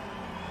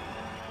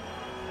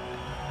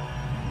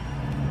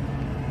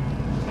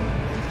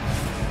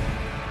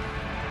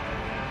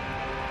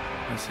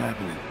 What's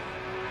happening?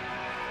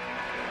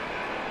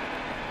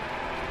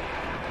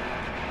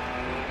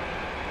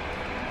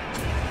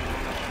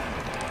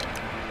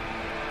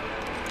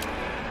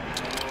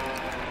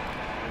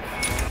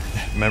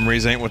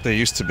 Memories ain't what they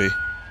used to be.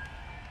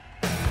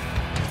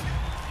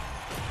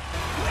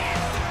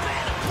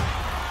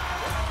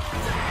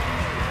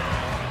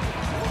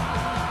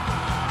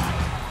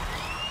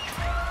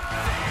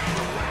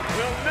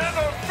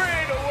 never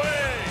fade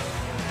away!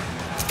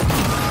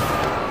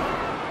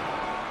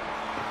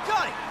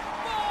 Johnny!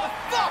 The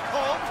fuck,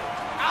 Holmes?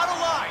 Out of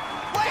line!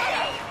 Way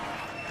out!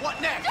 What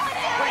next? Where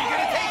are you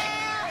gonna take it?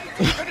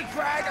 You gonna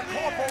drag a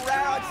corporal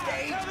rat on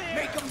stage,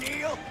 make him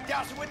kneel,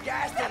 douse him with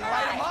gas, then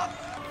light him up?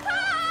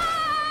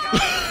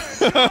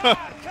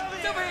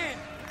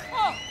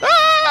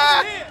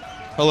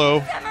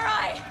 Hello.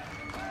 Samurai!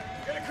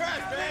 Gonna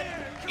crash, man!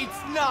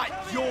 It's not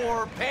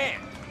your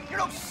band. You're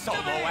no solo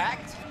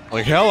act.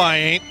 Like hell I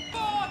ain't.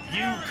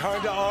 You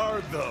kinda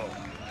are, though.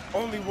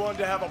 Only one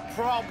to have a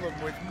problem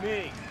with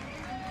me.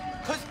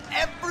 Cause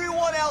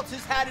everyone else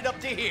has had it up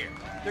to here.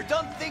 They're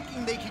done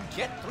thinking they can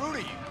get through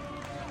to you.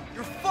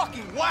 You're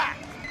fucking whack!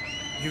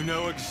 You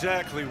know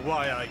exactly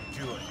why I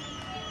do it.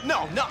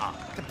 No, nuh-uh.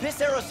 To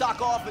piss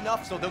Arasaka off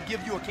enough so they'll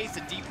give you a case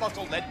of deep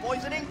muscle lead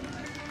poisoning?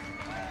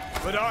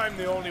 But I'm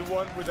the only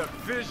one with a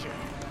vision.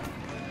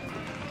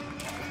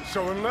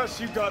 So unless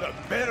you got a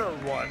better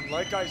one,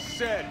 like I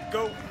said,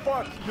 go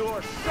fuck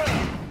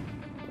yourself!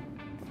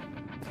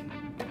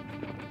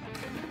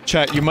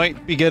 Chat, you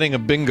might be getting a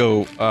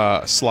bingo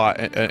slot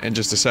in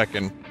just a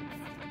second.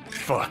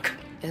 Fuck.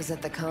 Is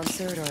it the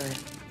concert or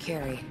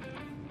Carrie?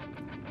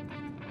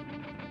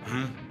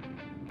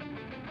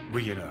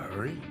 We in a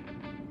hurry?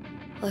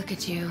 Look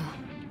at you.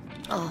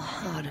 All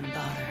hot and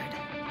bothered.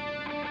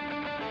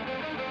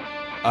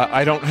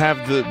 I don't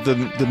have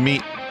the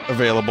meat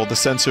available, the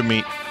sensor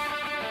meat.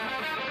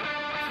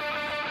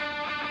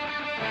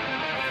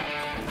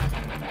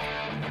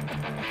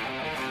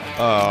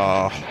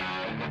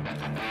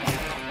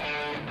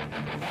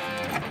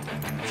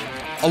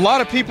 A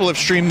lot of people have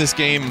streamed this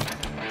game.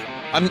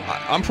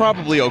 I'm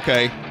probably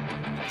okay.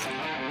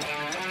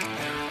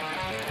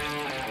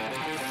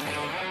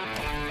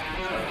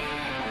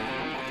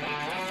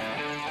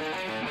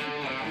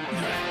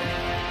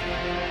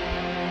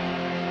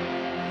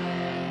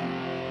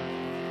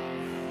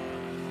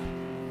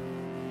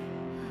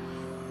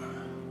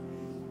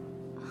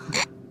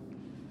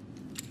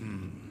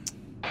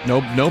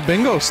 No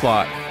bingo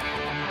slot.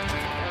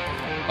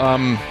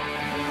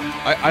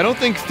 I don't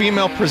think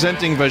female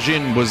presenting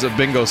vagin was a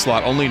bingo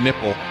slot, only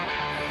nipple.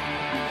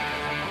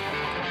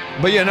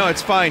 But yeah, no,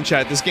 it's fine,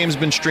 chat. This game's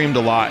been streamed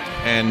a lot,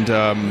 and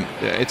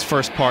it's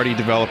first-party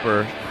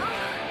developer.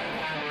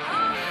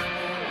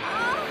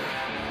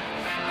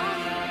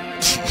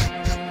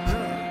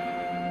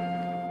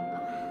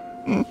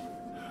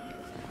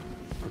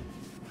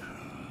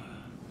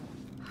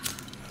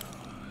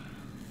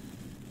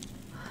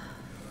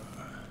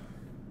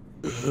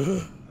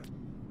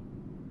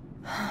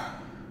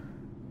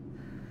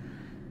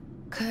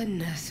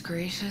 Goodness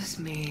gracious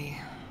me.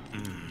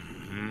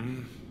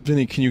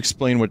 Vinny, can you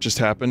explain what just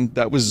happened?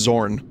 That was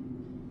Zorn.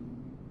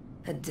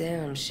 A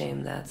damn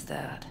shame that's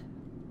that.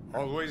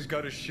 Always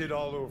gotta shit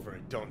all over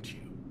it, don't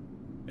you?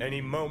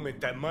 Any moment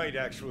that might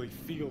actually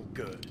feel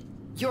good.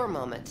 Your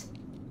moment.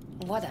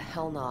 Why the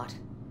hell not?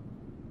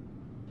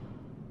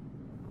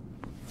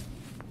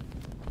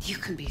 You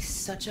can be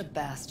such a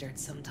bastard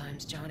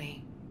sometimes,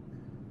 Johnny.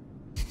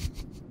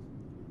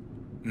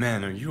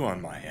 Man, are you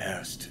on my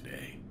ass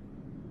today?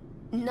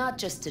 Not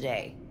just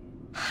today.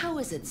 How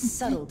is it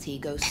subtlety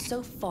goes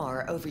so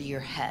far over your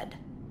head?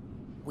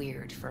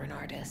 Weird for an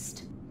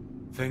artist.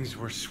 Things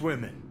were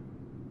swimming.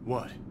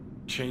 What?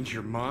 Change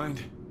your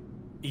mind?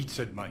 Eats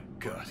at my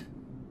gut.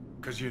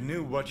 'Cause you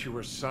knew what you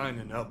were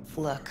signing up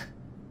for. Look,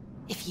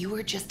 if you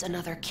were just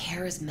another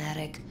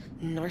charismatic,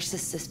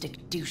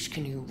 narcissistic douche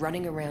canoe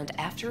running around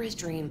after his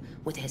dream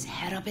with his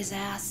head up his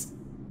ass,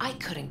 I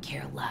couldn't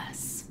care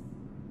less.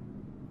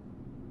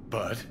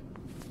 But?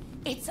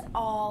 It's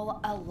all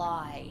a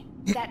lie.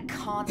 That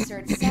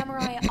concert,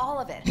 Samurai, all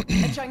of it.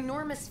 A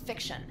ginormous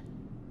fiction.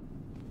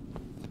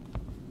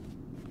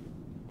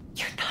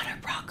 You're not a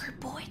rocker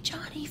boy,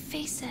 Johnny,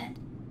 face it.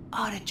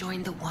 Ought to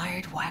join the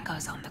wired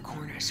wackos on the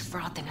corners,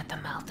 frothing at the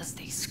mouth as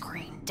they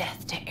scream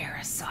death to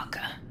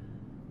Arasaka.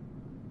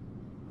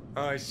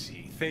 I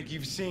see. Think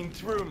you've seen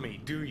through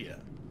me, do ya?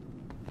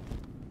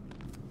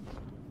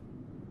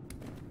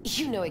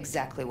 You know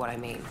exactly what I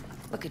mean.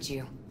 Look at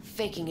you,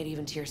 faking it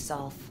even to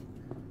yourself.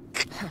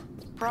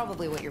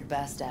 Probably what you're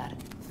best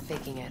at,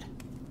 faking it.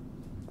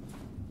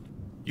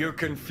 You're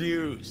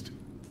confused.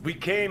 We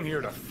came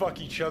here to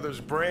fuck each other's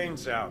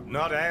brains out,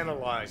 not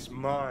analyze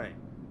mine.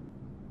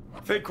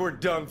 Think we're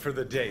done for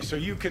the day, so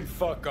you can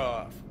fuck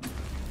off.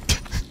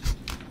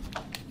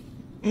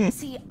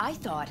 See, I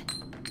thought...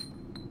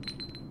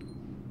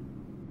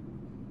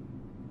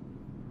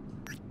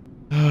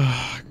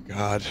 Oh,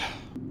 God.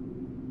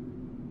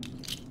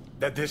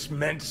 That this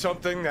meant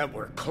something, that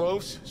we're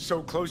close?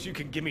 So close you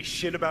can give me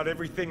shit about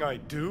everything I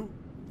do?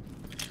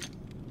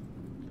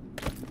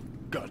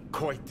 Got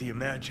quite the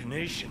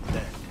imagination,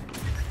 then.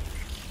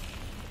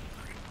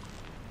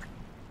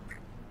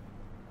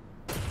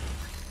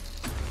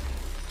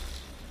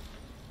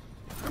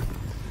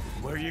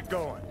 Where you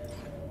going?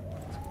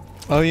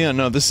 Oh yeah,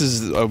 no, this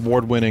is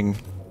award-winning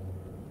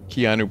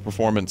Keanu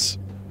performance.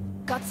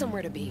 Got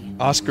somewhere to be.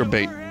 Oscar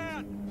bait.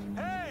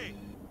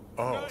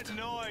 Oh.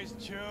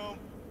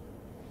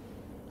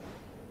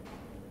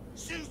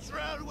 Shoots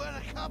around when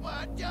a couple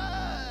of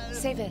done.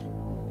 Save it.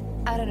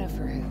 I don't know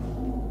for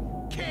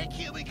who. Can't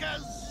kill me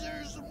because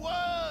there's some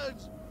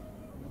words.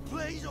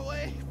 Please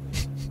away.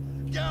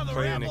 Down the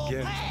Playing rebel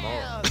again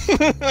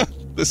path.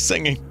 The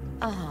singing.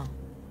 Uh-huh.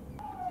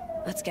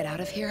 Let's get out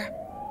of here.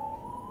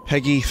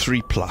 Peggy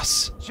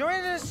 3+.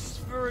 Join us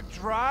for a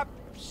drop,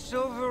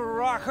 Silver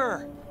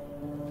Rocker.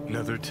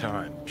 Another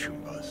time,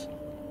 Chumbas.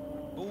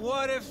 But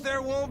what if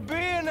there won't be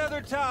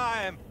another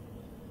time?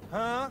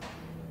 Huh?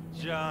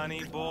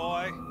 Johnny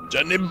boy?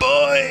 Johnny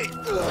boy!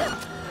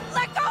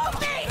 Let go of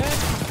me!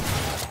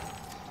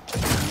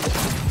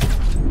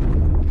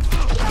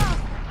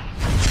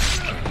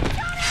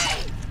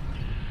 Johnny!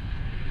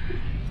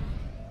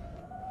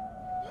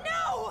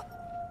 No!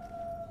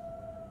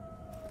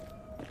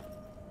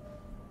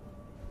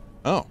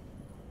 Oh.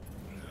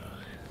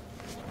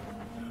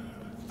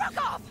 Fuck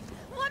off!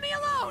 Let me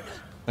alone!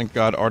 Thank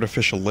God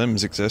artificial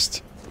limbs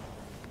exist.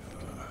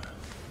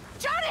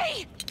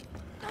 Johnny!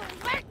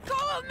 Let go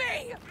of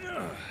me!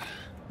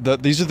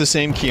 These are the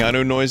same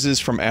Keanu noises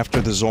from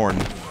after the Zorn.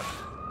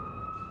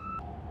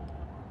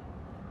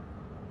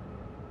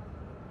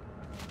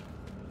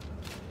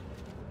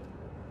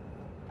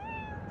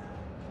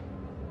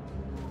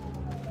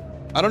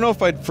 I don't know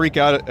if I'd freak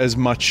out as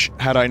much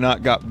had I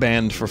not got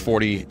banned for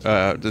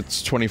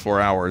 24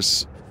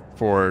 hours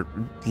for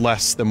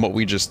less than what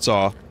we just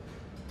saw.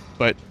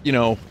 But, you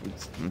know,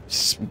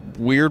 it's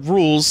weird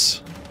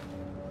rules.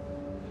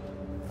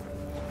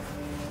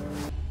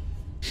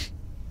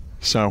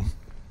 So,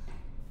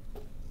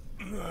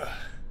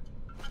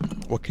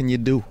 what can you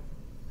do?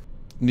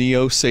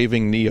 Neo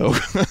saving Neo.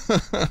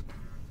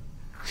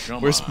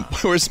 Where's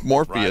Morpheus?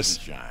 Rise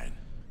and shine.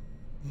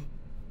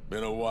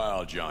 Been a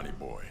while, Johnny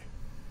boy.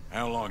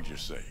 How long did you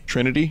say?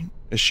 Trinity?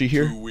 Is she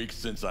here? 2 weeks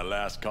since I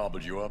last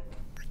cobbled you up?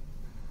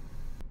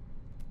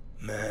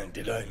 Man,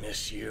 did I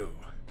miss you.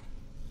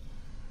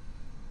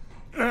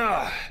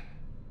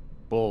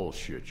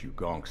 Bullshit, you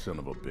gonk son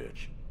of a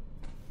bitch.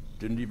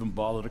 Didn't even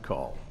bother to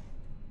call.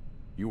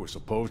 You were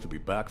supposed to be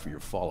back for your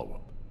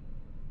follow-up.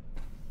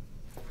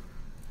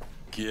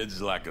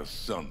 Kid's like a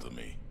son to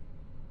me.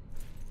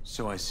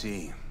 So I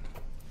see.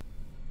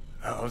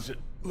 How's it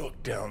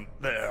look down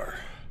there?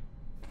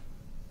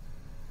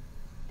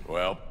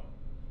 Well,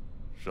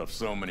 shoved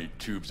so many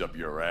tubes up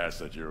your ass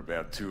that you're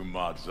about 2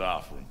 mods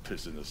off from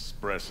pissing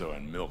espresso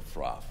and milk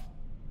froth.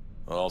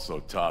 I also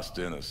tossed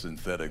in a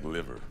synthetic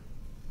liver.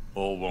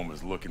 Old one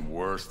was looking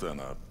worse than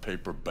a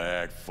paper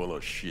bag full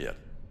of shit.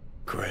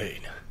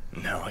 Great.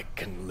 Now I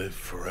can live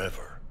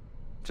forever.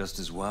 Just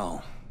as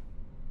well.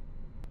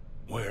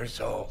 Where's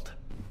Alt?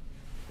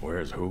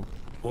 Where's who?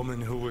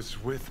 Woman who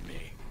was with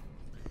me.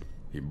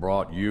 He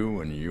brought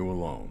you and you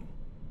alone.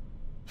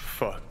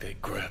 Fuck, they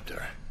grabbed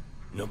her.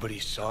 Nobody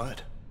saw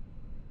it?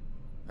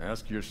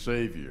 Ask your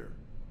savior.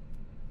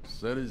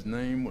 Said his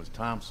name was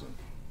Thompson.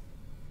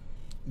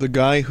 The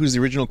guy who's the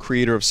original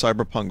creator of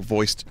Cyberpunk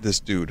voiced this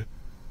dude.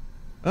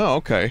 Oh,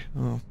 okay.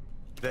 Oh.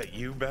 That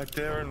you back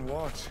there and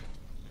what?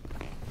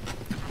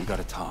 We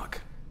gotta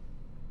talk.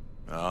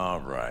 All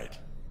right.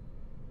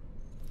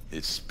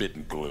 It's spit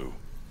and glue,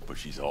 but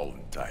she's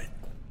holding tight.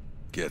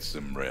 Get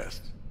some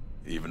rest.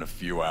 Even a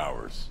few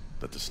hours.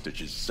 Let the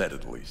stitches set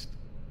at least.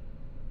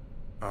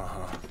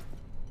 Uh-huh.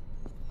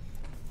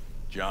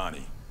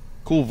 Johnny.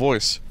 Cool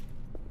voice.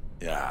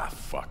 Yeah,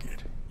 fuck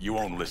it. You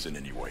won't listen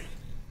anyway.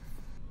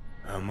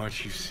 How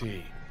much you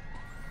see?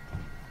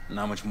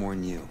 Not much more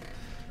than you.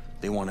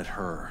 They wanted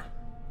her.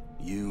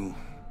 You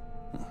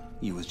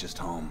was just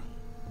home.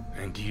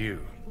 And you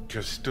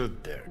just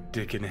stood there,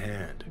 dick in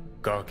hand,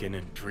 gawking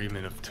and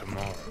dreaming of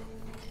tomorrow.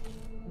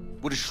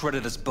 Would have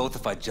shredded us both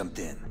if I jumped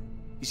in.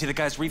 You see the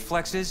guy's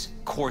reflexes?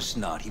 Course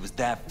not, he was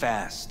that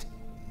fast.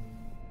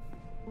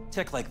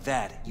 Tech like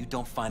that, you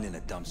don't find in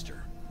a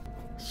dumpster.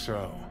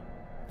 So,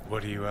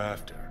 what are you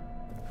after?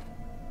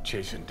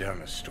 Chasing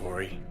down a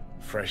story?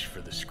 Fresh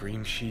for the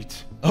scream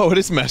sheets? Oh, it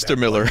is Master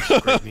Miller.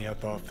 Scrape me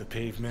up off the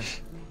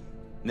pavement?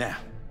 Nah,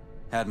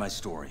 had my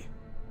story.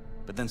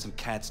 But then some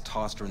cats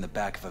tossed her in the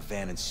back of a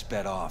van and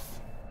sped off.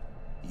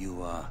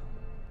 You,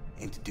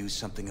 aim to do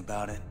something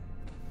about it?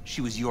 She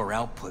was your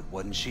output,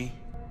 wasn't she?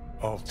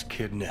 Alt's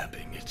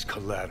kidnapping, it's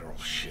collateral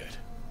shit.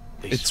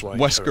 It's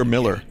Wesker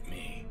Miller.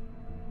 Me.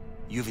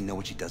 You even know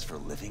what she does for a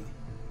living?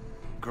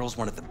 Girl's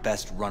one of the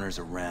best runners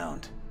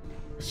around.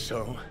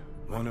 So,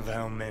 one of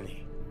how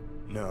many?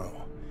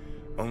 No.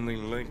 Only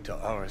linked to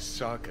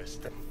Arasaka's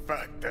the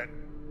fact that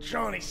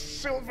Johnny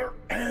Silver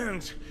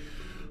ends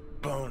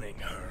boning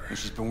her. And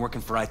she's been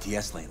working for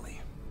ITS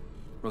lately.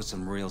 Wrote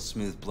some real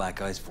smooth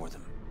black ice for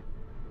them.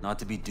 Not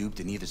to be duped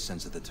in either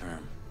sense of the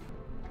term.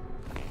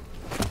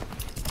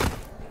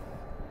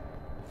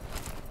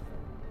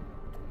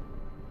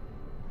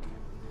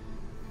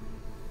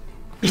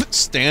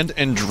 Stand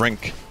and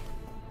drink.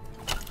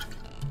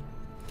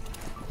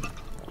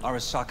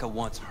 Arasaka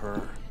wants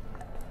her.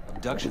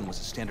 Abduction was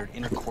a standard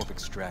intercorp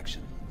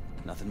extraction.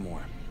 Nothing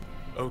more.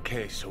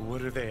 Okay, so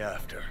what are they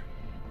after?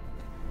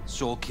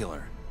 Soul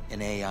Killer,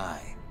 an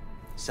AI.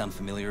 Sound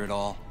familiar at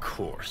all?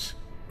 Course.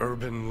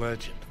 Urban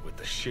legend with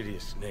the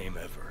shittiest name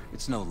ever.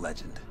 It's no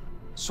legend.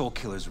 Soul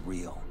Killer's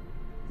real.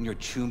 And your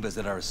Chumbas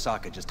at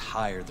Arasaka just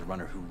hired the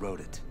runner who wrote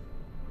it.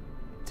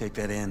 Take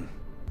that in.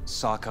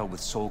 Sokka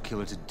with Soul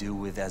Killer to do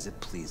with as it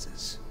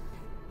pleases.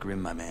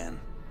 Grim, my man.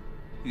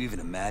 You even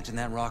imagine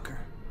that, Rocker?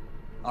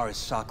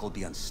 Arasaka will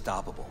be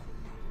unstoppable.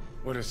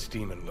 What a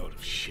steaming load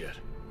of shit.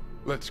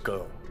 Let's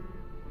go.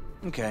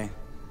 Okay.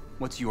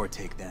 What's your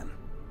take then?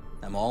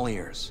 I'm all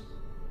ears.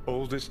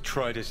 Oldest,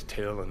 tritest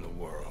tale in the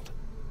world.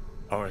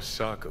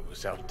 Arasaka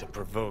was out to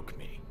provoke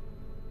me.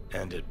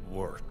 And it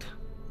worked.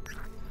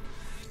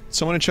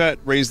 Someone in chat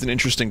raised an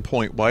interesting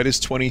point. Why does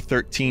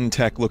 2013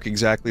 tech look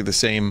exactly the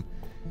same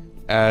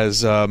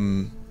as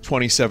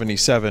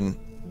 2077?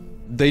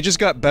 They just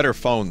got better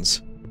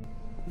phones.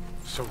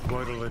 So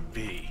what'll it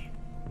be?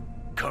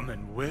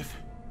 Coming with?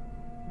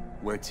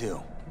 Where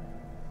to?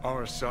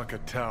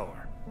 Arasaka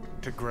Tower.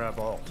 To grab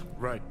Alt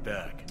right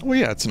back. Well,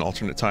 yeah, it's an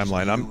alternate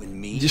timeline. You and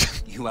me?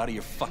 You out of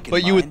your fucking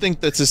But you would mind?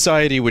 think that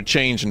society would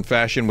change and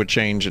fashion would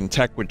change and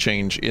tech would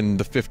change in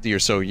the 50 or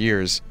so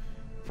years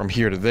from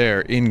here to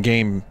there,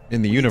 in-game,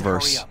 in the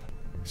universe. Hurry up.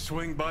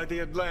 Swing by the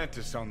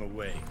Atlantis on the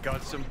way.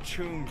 Got some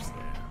chooms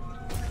there.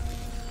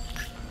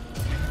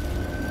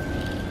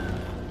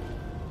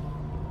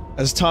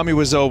 As Tommy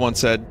Wiseau once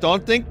said,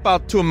 don't think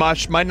about too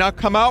much, might not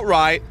come out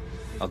right.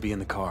 I'll be in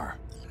the car.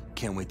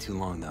 Can't wait too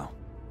long, though.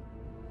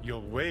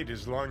 You'll wait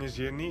as long as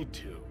you need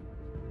to.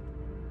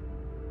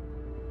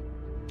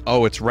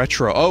 Oh, it's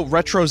Retro. Oh,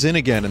 Retro's in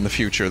again in the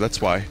future,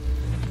 that's why.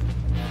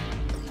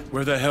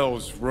 Where the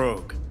hell's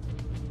Rogue?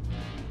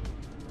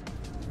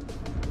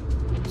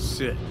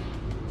 Sit.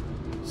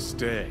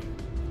 Stay.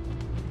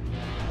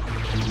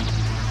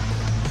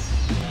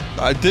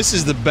 This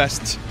is the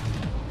best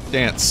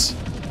dance.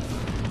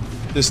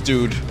 This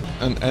dude,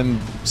 and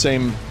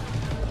same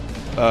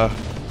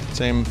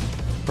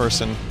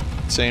person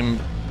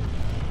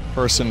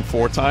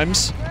 4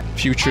 times.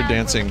 Future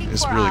dancing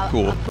is really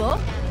cool.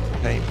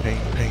 Paint, paint.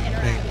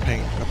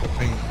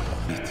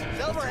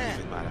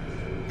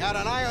 Silverhand, got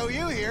an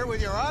IOU here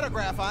with your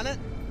autograph on it.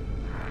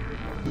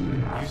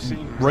 You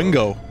seen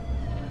Ringo.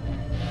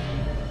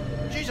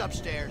 She's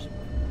upstairs.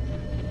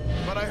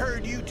 But I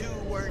heard you two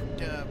weren't,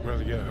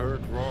 Well, you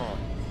heard wrong.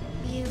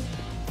 You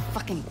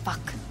fucking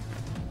fuck.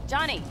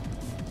 Johnny,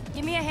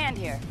 give me a hand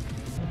here.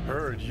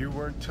 Heard you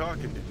weren't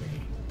talking to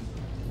me.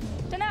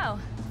 Dunno.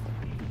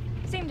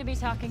 Seem to be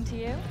talking to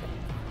you.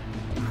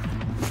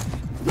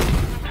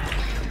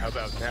 How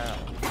about now?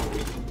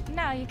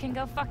 Now you can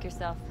go fuck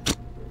yourself.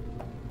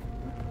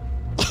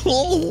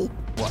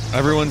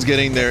 Everyone's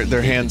getting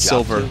their hands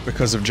silver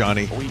because of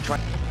Johnny.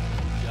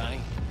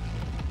 Johnny?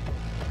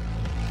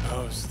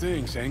 How's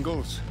things,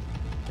 Engels?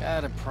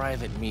 Got a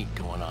private meet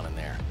going on in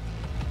there.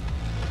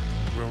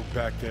 Rogue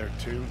back there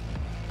too?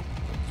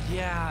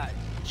 Yeah,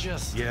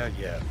 just... Yeah,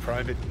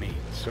 private meet,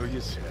 so you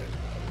said.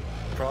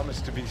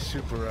 Promise to be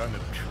super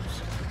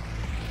unobtrusive.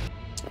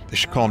 They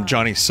should call him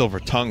Johnny Silver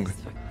Tongue.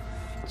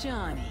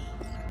 Johnny.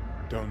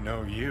 Don't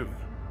know you.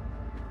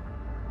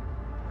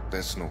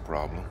 That's no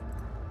problem.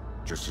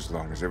 Just as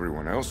long as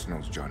everyone else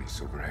knows Johnny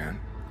Silverhand.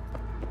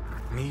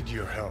 Need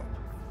your help.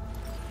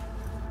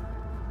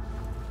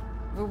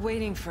 We're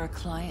waiting for a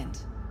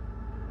client.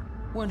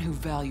 One who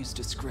values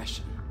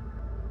discretion.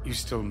 You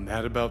still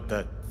mad about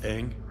that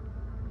thing?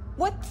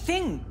 What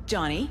thing,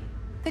 Johnny?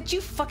 That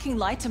you fucking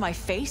lied to my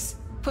face?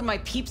 Put my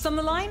peeps on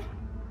the line?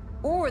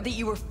 Or that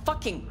you were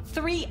fucking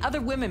 3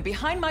 other women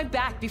behind my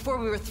back before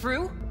we were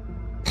through?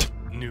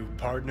 New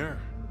partner?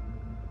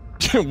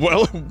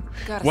 well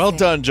Gotta say,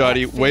 done,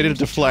 Johnny. that Way to famed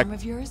deflect. charm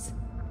of yours?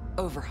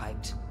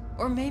 Overhyped.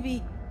 Or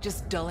maybe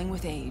just dulling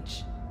with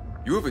age.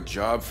 You have a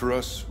job for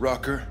us,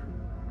 Rocker?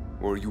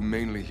 Or are you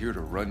mainly here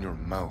to run your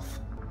mouth?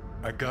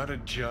 I got a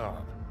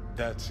job.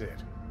 That's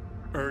it.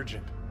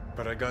 Urgent,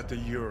 but I got the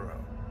euro.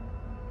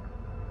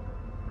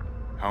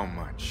 How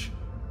much?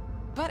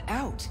 Butt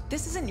out.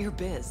 This isn't your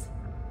biz.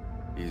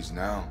 Is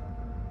now.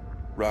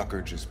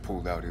 Rocker just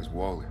pulled out his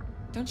wallet.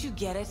 Don't you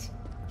get it?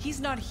 He's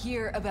not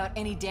here about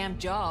any damn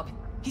job.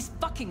 He's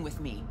fucking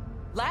with me.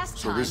 Last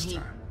So time this he...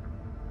 time,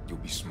 you'll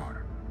be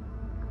smarter.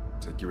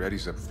 Take your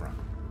eddies up front.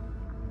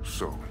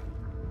 So,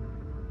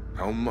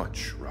 how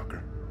much,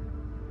 Rocker?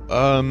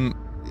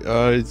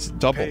 It's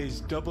double.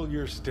 Pays double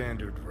your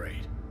standard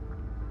rate.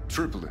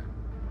 Triple it.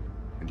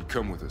 And you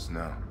come with us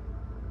now.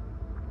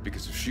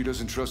 Because if she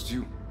doesn't trust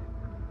you,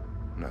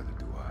 neither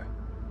do I.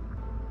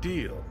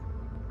 Deal.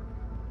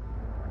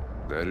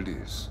 That it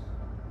is.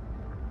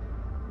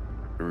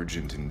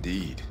 Urgent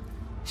indeed.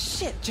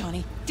 Shit,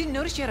 Johnny. Didn't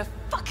notice you had a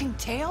fucking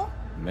tail?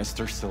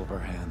 Mr.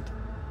 Silverhand,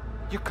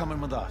 you're coming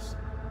with us.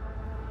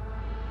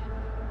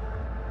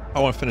 I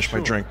want to finish my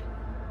drink.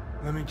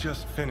 Let me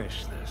just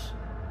finish this.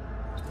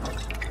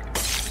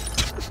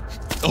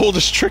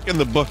 Oldest trick in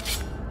the book.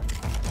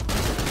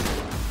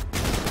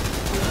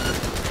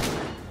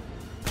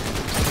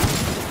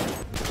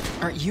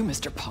 Aren't you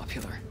Mr.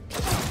 Popular?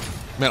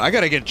 Man, I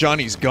gotta get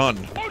Johnny's gun.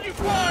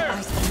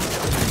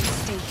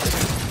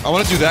 I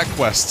want to do that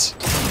quest.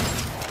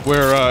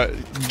 Where,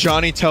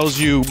 Johnny tells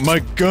you, my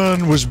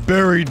gun was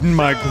buried in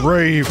my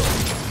grave.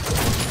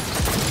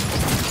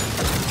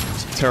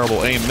 It's a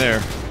terrible aim there.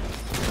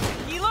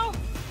 Hilo?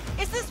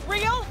 Is this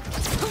real?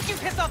 Who'd you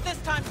piss off this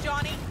time,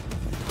 Johnny?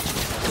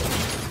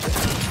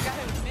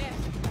 Gotta admit.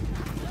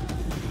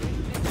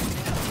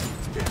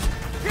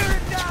 Get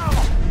it down!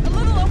 A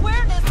little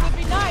awareness would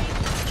be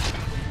nice.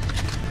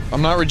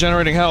 I'm not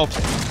regenerating health.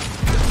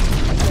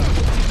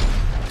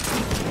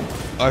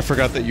 I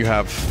forgot that you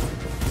have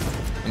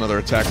another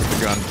attack with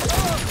the gun.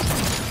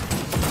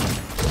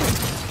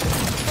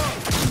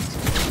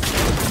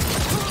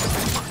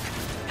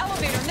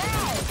 Elevator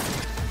now!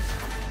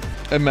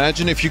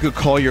 Imagine if you could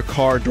call your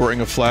car during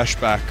a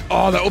flashback.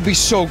 Oh, that would be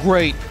so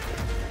great.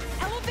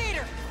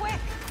 Elevator, quick!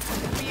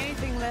 There'll be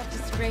anything left to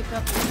scrape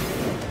up.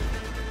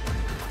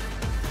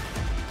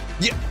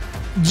 Yeah.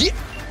 Yeah.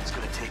 It's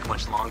gonna take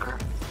much longer.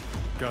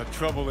 Got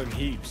trouble in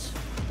heaps.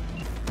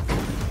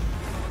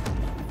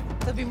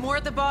 There'll be more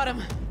at the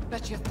bottom.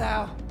 Bet you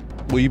thou.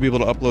 Will you be able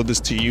to upload this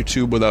to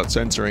YouTube without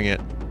censoring it?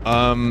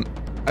 I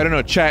don't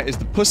know, chat, is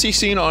the pussy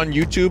scene on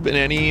YouTube in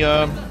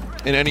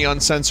any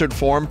uncensored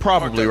form?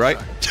 Probably, right?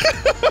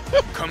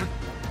 Coming.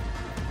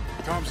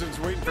 Thompson's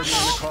waiting for me in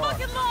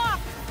the car.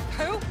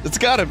 Who? It's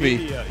gotta be.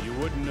 Media, you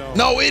wouldn't know.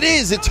 No, it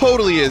is! It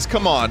totally is,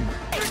 come on.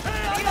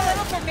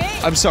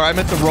 I'm sorry, I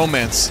meant the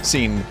romance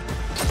scene.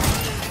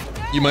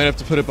 You might have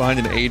to put it behind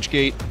an age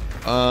gate.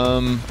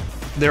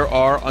 There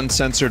are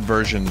uncensored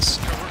versions.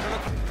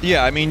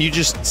 Yeah, I mean, you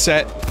just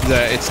set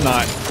that it's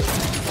not,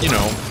 you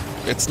know,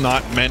 it's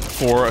not meant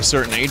for a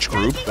certain age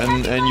group,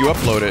 and you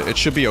upload it. It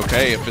should be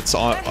okay if it's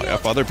on,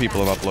 if other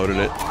people have uploaded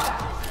it.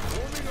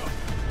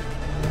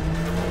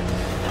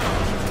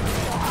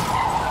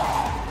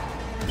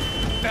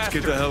 Let's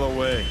get the hell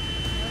away.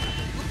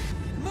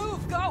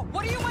 Move, go!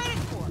 What are you waiting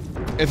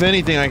for? If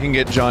anything, I can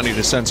get Johnny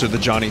to censor the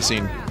Johnny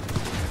scene.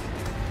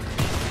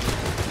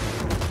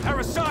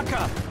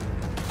 Arasaka!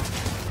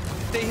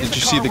 Did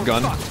you see the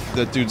gun?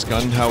 That dude's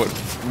gun? How it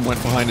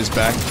went behind his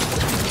back?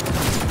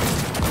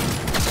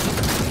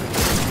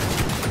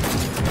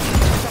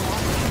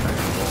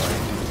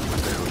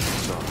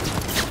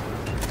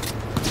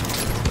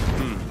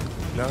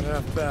 Not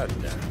half bad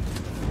now.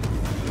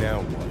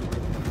 Now what?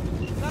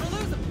 Gotta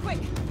lose him, quick!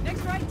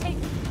 Next right, take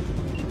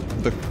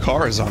it. The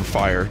car is on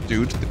fire,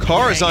 dude. The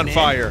car is on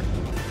fire. I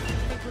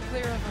think we're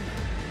clear of him.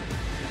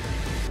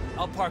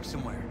 I'll park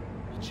somewhere.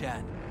 We'll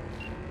chat.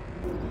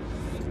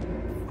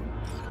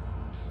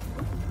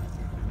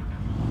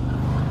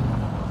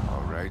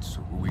 Alright,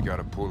 so who we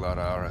gotta pull out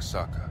of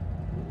Arasaka?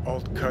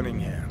 Alt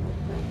Cunningham.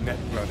 Net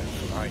running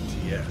from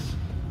ITS.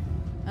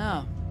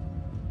 Oh.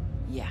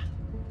 Yeah.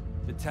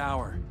 The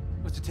tower.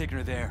 What's it taking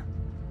her there?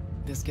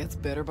 This gets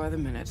better by the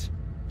minute.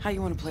 How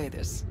you want to play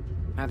this?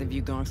 Either of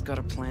you gonks got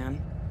a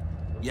plan?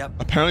 Yep.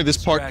 Apparently this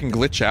part can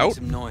glitch out?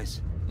 Some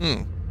noise.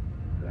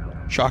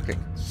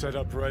 Shocking. Set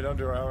up right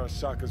under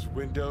Arasaka's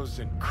windows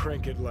and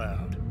crank it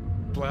loud.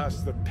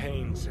 Blast the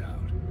panes out.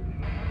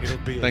 It'll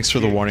be Thanks for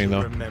the warning,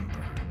 though. Remember.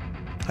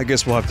 I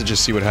guess we'll have to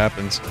just see what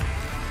happens.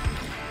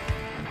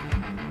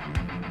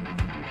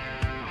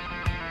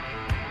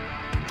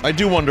 I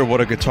do wonder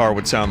what a guitar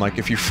would sound like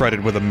if you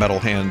fretted with a metal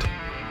hand.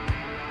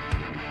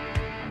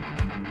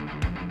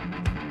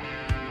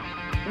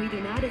 We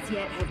do not as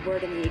yet have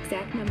word on the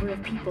exact number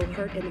of people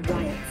hurt in the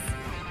riots.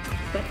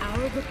 But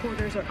our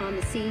reporters are on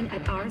the scene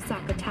at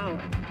Arasaka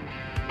Tower,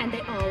 and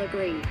they all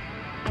agree.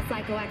 A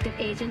psychoactive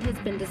agent has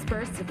been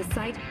dispersed to the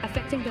site,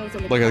 affecting those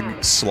in the Like crowd.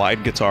 a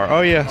slide guitar.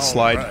 Oh yeah,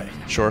 slide. Right.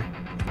 Sure.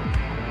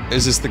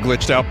 Is this the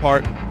glitched out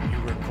part? You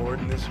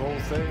recording this whole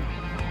thing?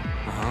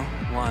 Uh-huh.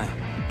 Why?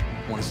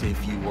 Want to say a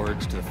few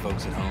words to the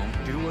folks at home?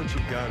 Do what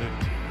you gotta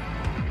do.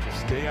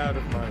 Just stay out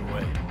of my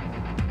way.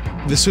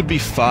 This would be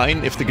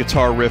fine if the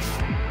guitar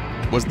riff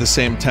was the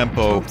same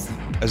tempo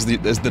as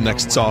the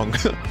next song.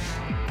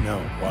 No,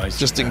 why?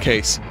 Just in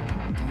case.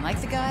 Don't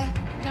like the guy?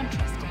 Don't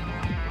trust him.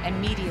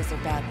 And medias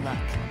are bad luck.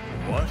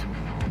 What?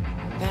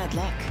 Bad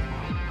luck.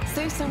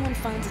 Say someone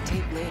finds a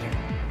tape later.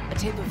 A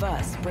tape of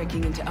us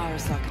breaking into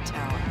Arasaka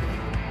Tower.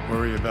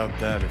 Worry about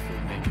that if we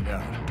make it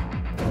out.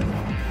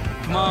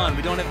 Come on,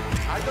 we don't have...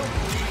 I don't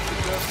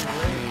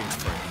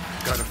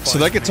believe So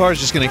that guitar is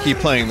just gonna keep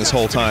playing this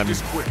whole time.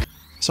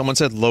 Someone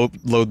said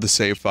load the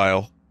save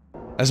file.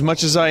 As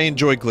much as I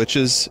enjoy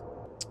glitches,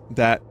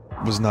 that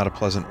was not a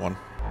pleasant one.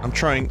 I'm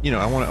trying, you know,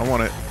 I want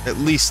to at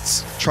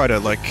least try to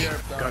like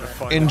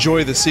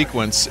enjoy the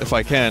sequence if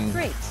I can.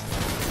 Great.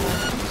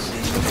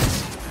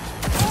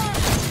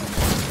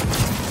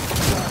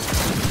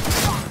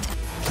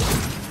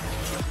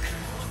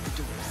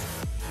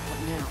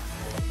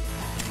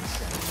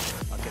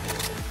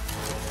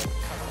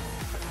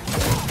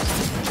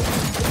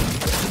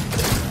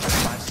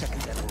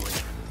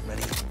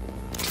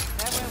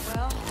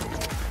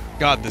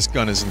 God, this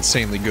gun is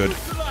insanely good.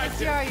 I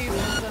see how you feel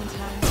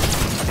sometimes.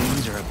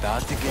 Things are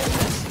about to get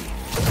messy.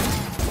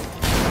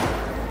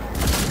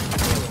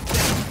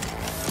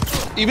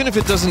 Even if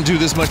it doesn't do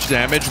this much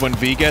damage when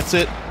V gets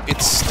it,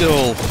 it's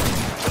still,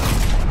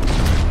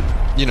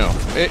 you know,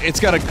 it's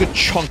got a good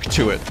chunk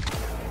to it.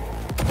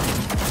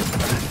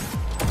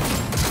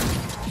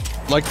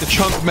 Like the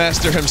chunk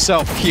master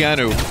himself,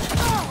 Keanu.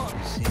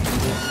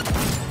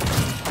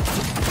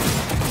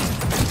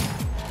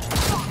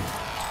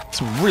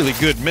 Some really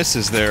good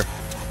misses there.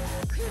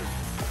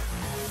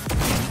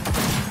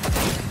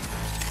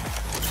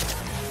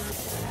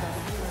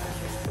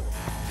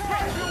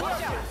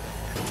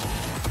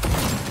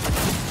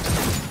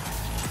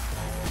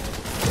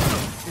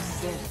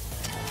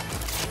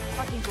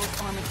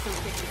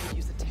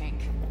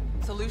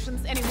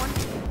 Solutions, anyone?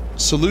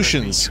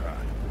 Solutions.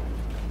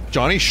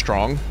 Johnny's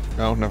strong.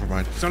 Oh, never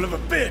mind. Son of a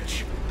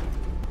bitch!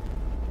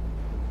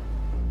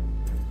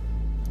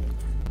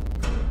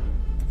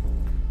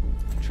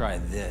 Try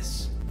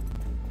this.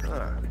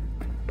 Ah.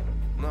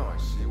 Now I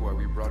see why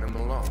we brought him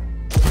along.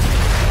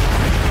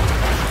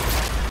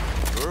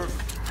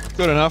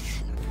 Good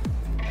enough.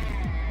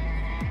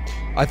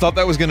 I thought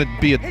that was gonna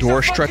be a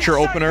door stretcher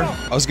opener.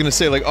 I was gonna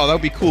say, like, oh, that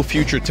would be cool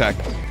future tech.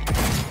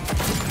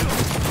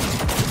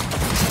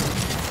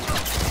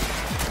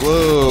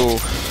 Whoa.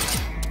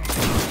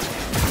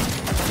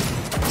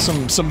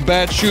 Some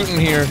bad shooting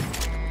here.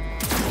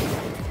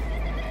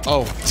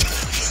 Oh,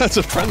 that's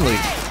a friendly.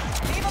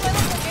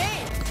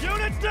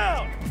 Units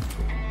down!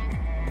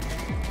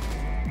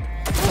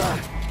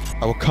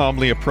 I will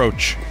calmly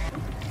approach.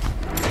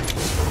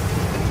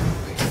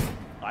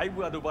 I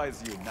would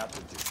advise you not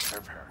to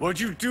disturb her. What'd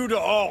you do to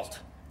Alt?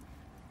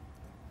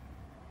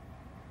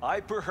 I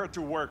put her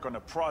to work on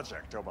a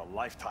project of a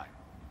lifetime.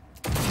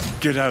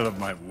 Get out of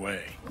my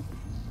way.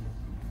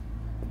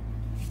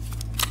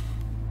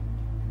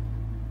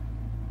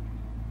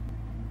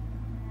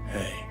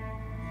 Hey,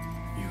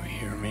 you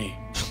hear me?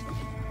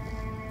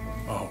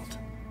 Alt.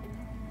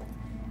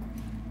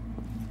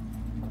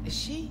 Is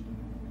she?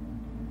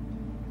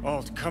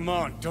 Alt, come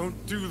on,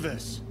 don't do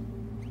this.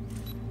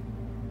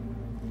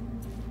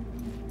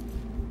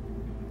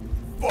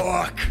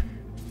 Fuck!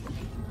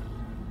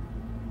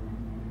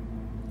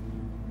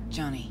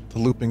 Johnny. The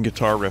looping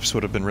guitar riffs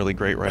would have been really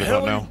great right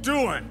about now. What the hell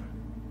are you doing?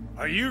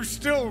 Are you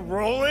still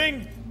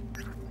rolling?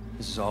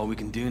 This is all we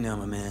can do now,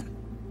 my man.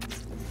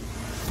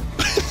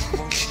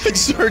 I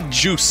just heard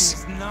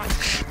juice.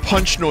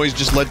 Punch noise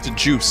just led to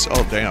juice.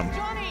 Oh, damn.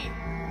 Johnny!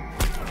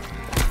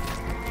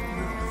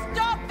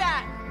 Stop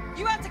that!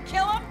 You have to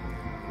kill him?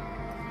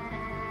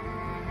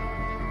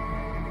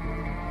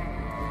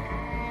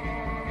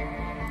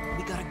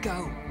 We gotta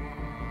go.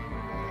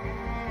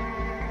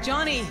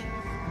 Johnny!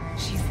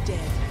 She's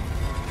dead.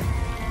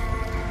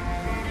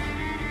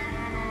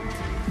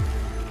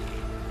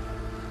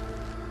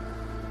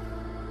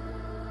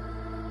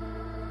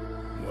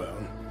 Well,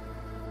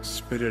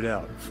 spit it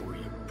out before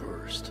you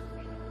burst.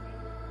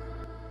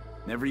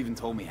 Never even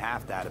told me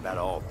half that about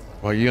Alt.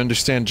 Well, you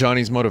understand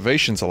Johnny's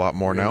motivations a lot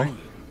more now.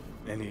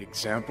 Any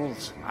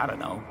examples? I don't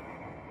know.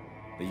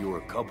 That you were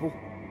a couple?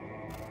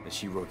 That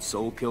she wrote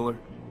Soul Killer?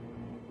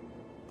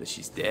 That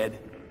she's dead?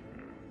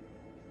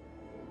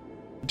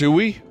 Do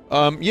we?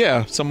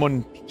 Yeah,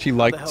 someone she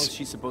liked. How the hell is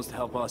she supposed to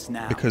help us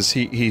now? Because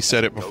he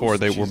said it before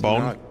they were bone.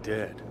 Not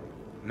dead.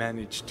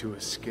 Managed to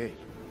escape.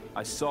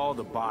 I saw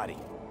the body.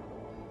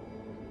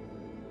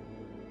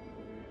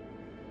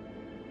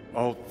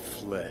 Alt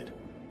fled.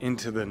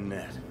 Into the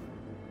net.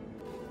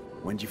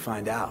 When'd you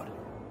find out?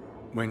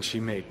 When she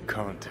made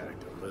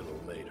contact a little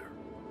later.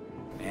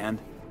 And?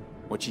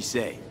 What'd she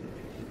say?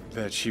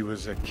 That she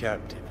was a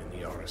captive in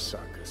the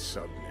Arasaka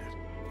subnet.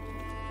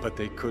 But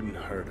they couldn't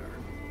hurt her.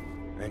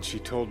 And she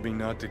told me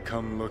not to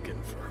come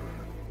looking for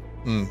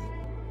her.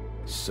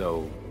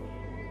 So,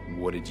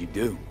 what did you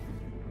do?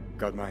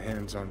 Got my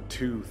hands on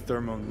 2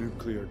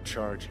 thermonuclear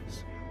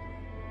charges.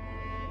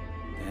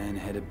 And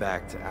headed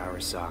back to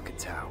Arasaka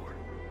Tower.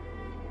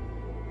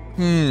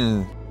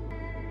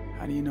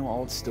 How do you know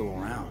Alt's still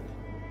around?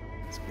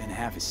 It's been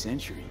half a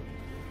century.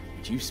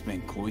 But you've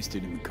spent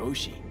cloistered in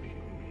Mikoshi.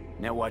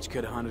 Netwatch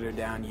could have hunted her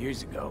down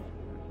years ago.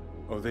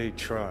 Oh, they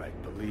tried,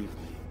 believe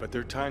me. But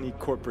their tiny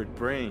corporate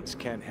brains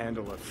can't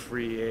handle a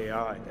free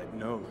AI that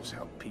knows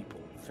how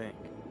people think.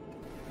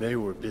 They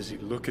were busy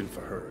looking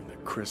for her in the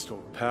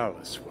Crystal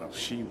Palace while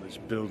she was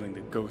building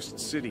the Ghost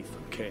City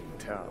for King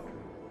Tao.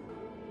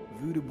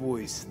 Voodoo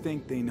boys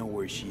think they know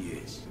where she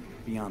is,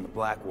 beyond the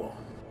Black Wall.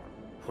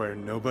 Where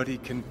nobody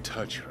can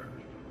touch her.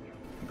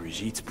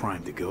 Brigitte's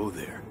primed to go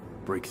there,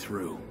 break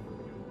through.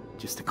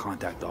 Just to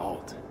contact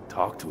Alt,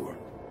 talk to her.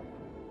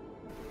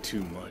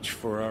 Too much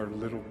for our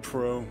little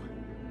pro.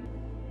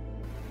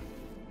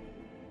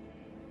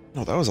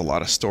 Oh, that was a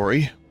lot of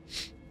story.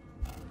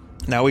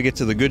 Now we get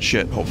to the good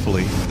shit,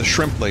 hopefully. The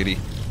shrimp lady.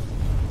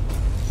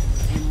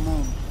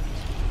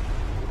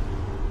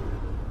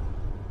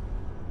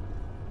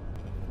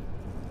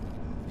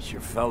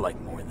 Sure felt like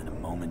more than a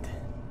moment.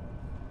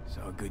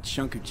 Saw a good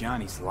chunk of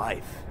Johnny's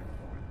life.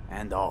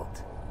 And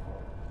Alt.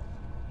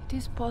 It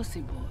is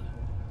possible.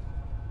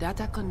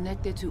 Data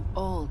connected to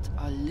Alt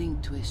are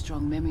linked to a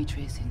strong memory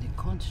trace in the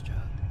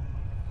construct.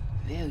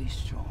 Very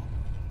strong.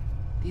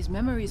 These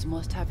memories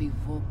must have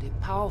evoked a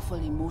powerful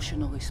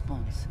emotional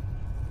response,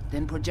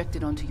 then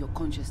projected onto your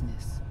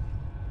consciousness.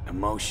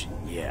 Emotion,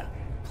 yeah.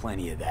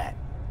 Plenty of that.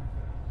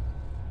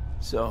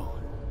 So,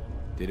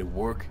 did it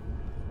work?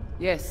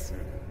 Yes,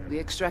 we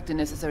extract the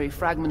necessary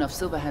fragment of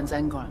Silverhand's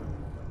engram.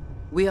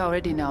 We are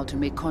ready now to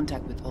make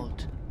contact with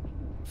Alt.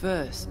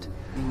 First,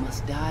 we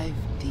must dive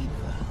deeper.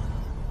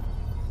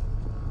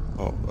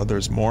 Oh,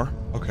 there's more?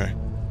 Okay.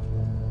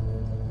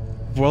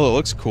 Well, it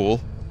looks cool.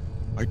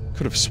 I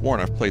could have sworn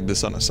I've played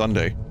this on a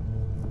Sunday.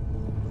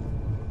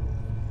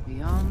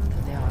 Beyond,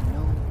 there are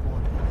no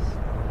borders.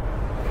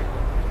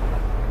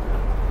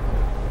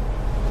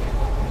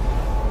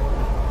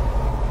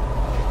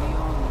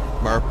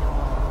 Marp.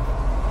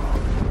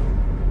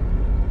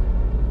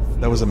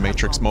 That was a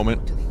Matrix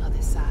moment. To the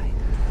other side.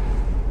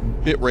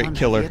 Bitrate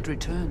killer. Yet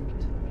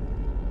returned.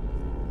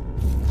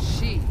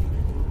 She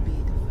will be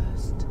the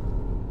first.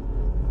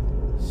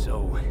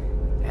 So,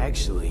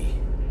 actually,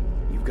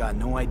 you've got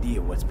no idea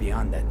what's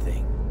beyond that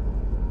thing.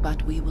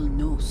 But we will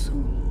know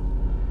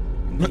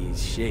soon.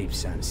 These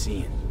shapes I'm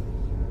seeing.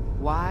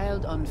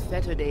 Wild,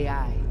 unfettered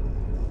AI,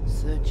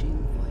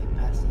 searching for a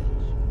passage.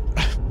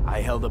 I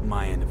held up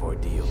my end of our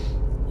deal.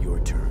 Your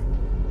turn.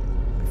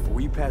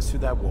 Before you pass through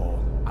that wall,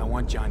 I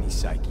want Johnny's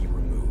psyche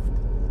removed.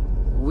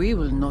 We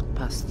will not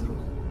pass through.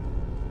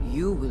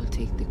 You will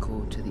take the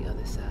code to the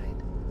other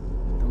side.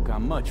 Don't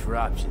got much for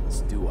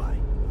options, do I?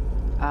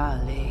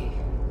 Ale.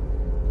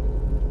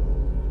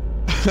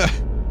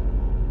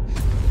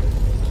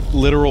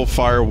 Literal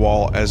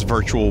firewall as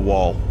virtual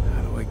wall.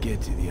 How do I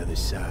get to the other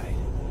side?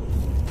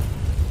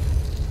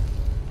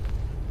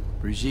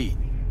 Brigitte.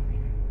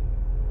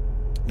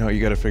 No,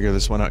 you gotta figure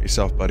this one out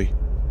yourself, buddy.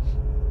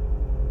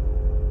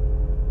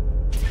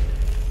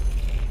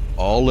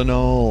 All in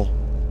all.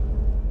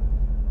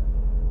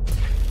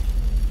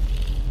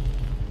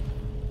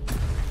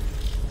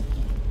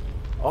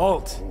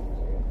 Alt!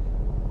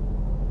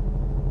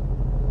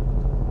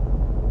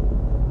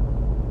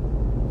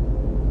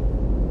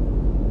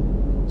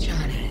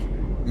 Johnny.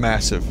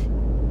 Massive.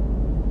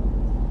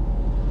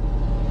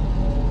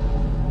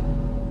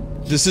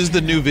 This is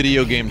the new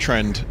video game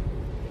trend.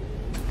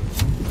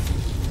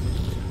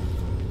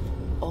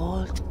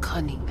 Alt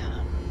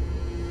Cunningham.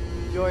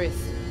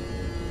 Joris.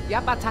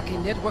 Yap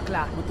attacking network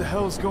lab. What the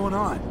hell's going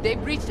on? They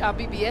breached our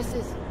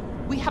BBSs.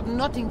 We have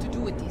nothing to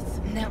do with this.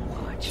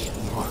 Netwatch.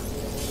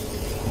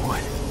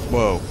 What?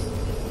 Whoa.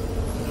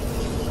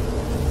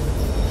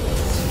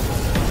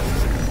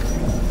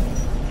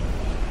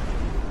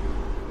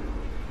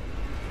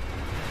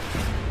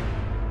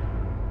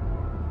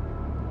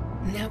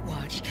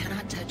 Netwatch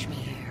cannot touch me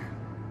here.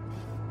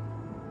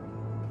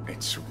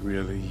 It's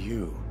really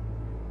you.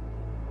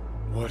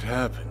 What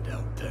happened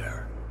out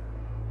there?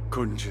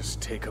 Couldn't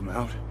just take him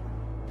out?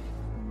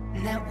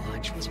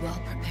 Netwatch was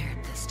well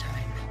prepared this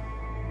time.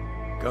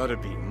 Gotta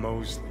be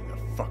Mosley, the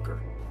fucker.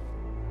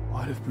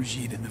 What if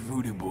Brigitte and the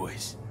Voodoo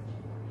Boys?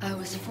 I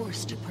was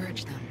forced to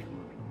purge them.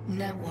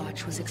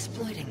 Netwatch was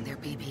exploiting their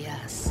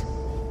BBS.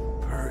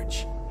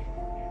 Purge?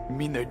 You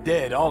mean they're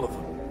dead, all of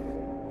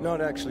them?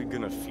 Not actually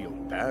gonna feel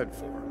bad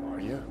for him,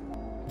 are you?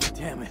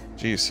 Damn it.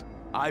 Jeez.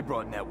 I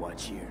brought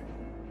Netwatch here.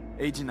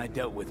 Agent I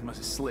dealt with must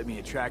have slipped me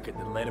a tracker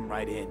that let him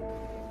right in.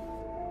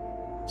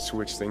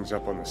 Switch things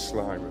up on the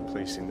sly,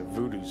 replacing the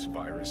Voodoo's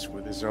virus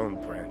with his own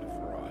brand of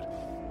rot.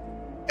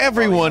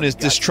 Everyone is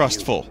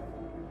distrustful.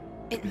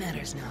 It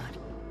matters not.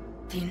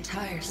 The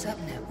entire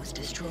subnet was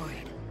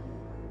destroyed.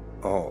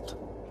 Alt,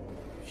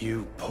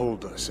 you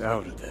pulled us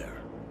out of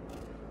there.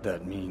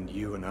 That mean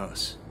you and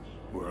us,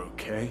 we're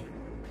okay?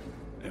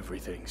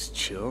 Everything's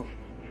chill?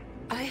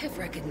 I have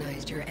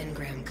recognized your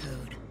engram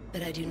code,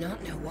 but I do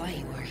not know why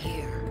you are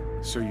here.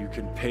 So you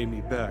can pay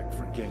me back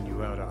for getting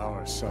you out of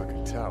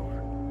Arasaka Tower.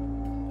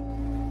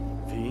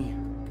 V,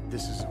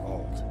 this is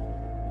Alt.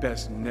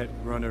 Best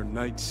netrunner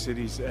Night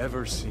City's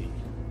ever seen.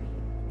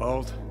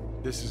 Alt,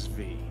 this is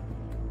V.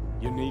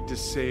 You need to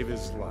save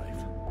his life.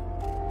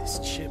 This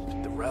chip,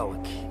 the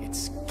relic,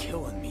 it's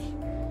killing me.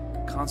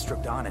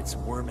 Construct on it's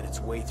worming its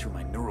way through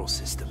my neural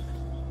system.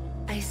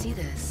 I see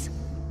this,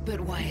 but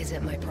why is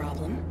it my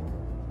problem?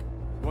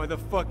 Why the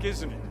fuck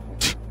isn't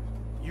it?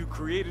 You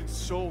created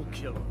Soul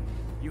Killer.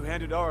 You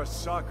handed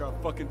Arasaka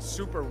a fucking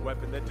super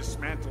weapon that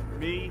dismantled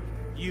me,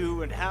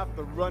 you, and half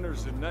the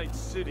runners in Night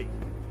City.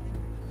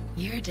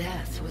 Your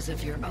death was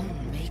of your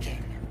own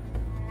making.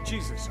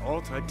 Jesus,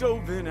 Alt, I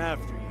dove in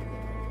after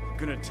you.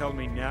 Gonna tell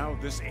me now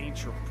this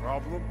ain't your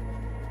problem?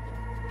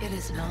 It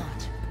is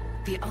not.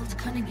 The Alt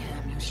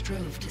Cunningham you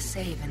strove to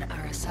save in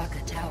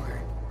Arasaka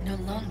Tower no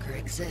longer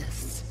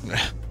exists.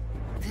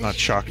 Not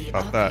shocked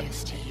about that. This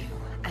should be obvious to you,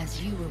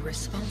 as you were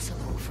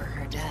responsible for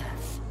her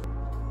death.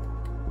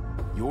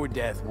 Your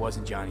death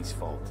wasn't Johnny's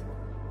fault.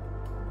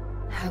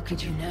 How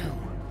could you know?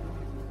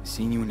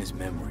 Seen you in his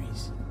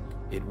memories.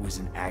 It was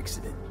an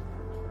accident.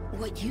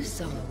 What you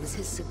saw was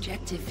his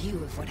subjective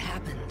view of what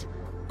happened.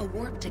 A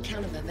warped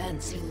account of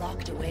events he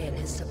locked away in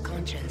his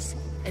subconscious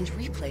and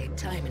replayed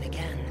time and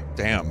again.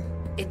 Damn.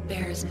 It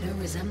bears no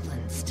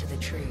resemblance to the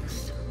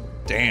truth.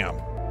 Damn.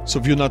 So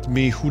if you're not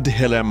me, who the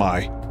hell am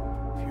I?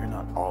 If you're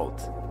not Alt,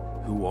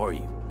 who are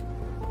you?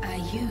 I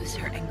use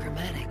her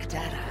engrammatic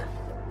data.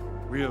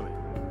 Really?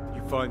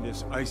 You find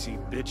this icy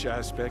bitch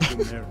aspect in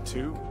there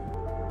too?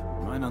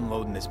 Mind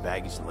unloading this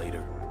baggage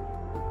later?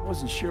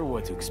 Wasn't sure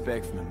what to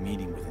expect from a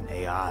meeting with an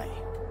AI,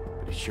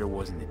 but it sure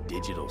wasn't a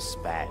digital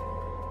spat.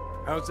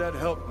 How's that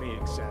help me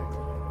exactly?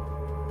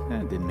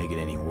 That didn't make it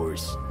any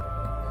worse.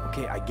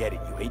 Okay, I get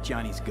it. You hate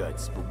Johnny's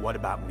guts, but what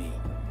about me?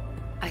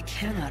 I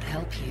cannot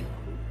help you.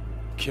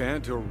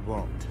 Can't or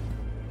won't?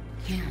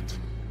 Can't.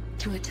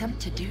 To attempt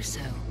to do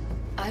so,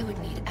 I would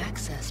need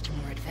access to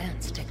more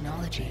advanced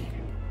technology.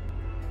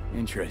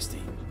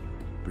 Interesting.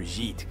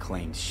 Brigitte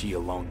claims she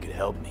alone could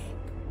help me.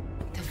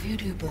 The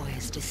voodoo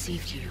boys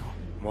deceived you.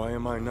 Why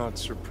am I not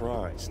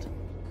surprised?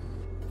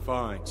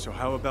 Fine, so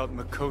how about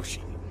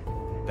Mikoshi?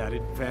 That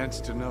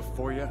advanced enough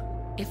for you?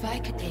 If I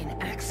could gain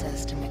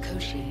access to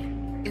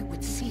Mikoshi, it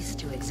would cease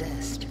to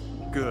exist.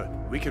 Good,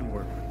 we can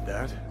work with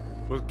that.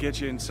 We'll get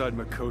you inside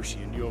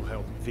Mikoshi and you'll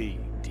help V,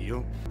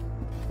 deal?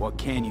 What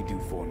can you do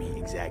for me,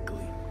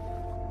 exactly?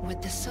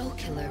 With the soul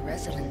killer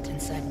resident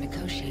inside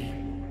Mikoshi,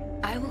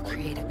 I will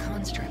create a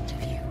construct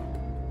of you,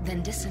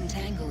 then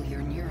disentangle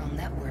your neural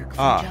network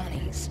from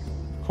Johnny's.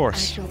 Of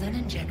course. I shall then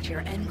inject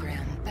your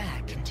engram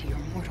back into your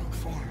mortal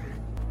form.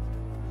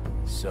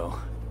 So,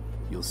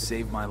 you'll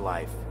save my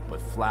life, but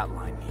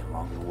flatline me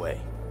along the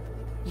way.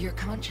 Your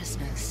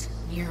consciousness,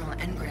 neural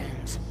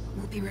engrams,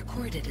 will be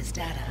recorded as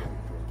data.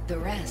 The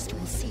rest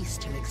will cease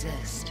to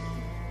exist.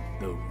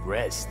 The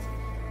rest?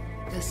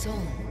 The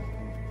soul.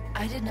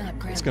 I did not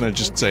grant It's gonna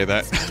just say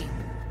that. name,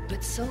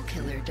 but Soul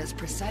Killer does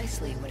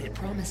precisely what it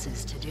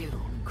promises to do.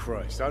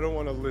 Christ, I don't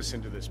want to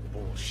listen to this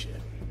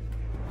bullshit.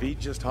 V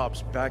just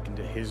hops back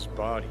into his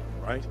body,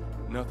 right?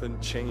 Nothing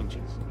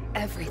changes.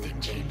 Everything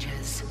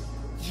changes.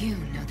 You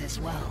know this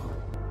well.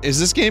 Is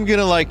this game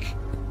gonna, like,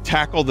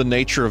 tackle the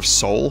nature of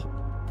soul?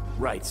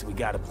 Right, so we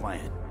got a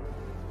plan.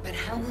 But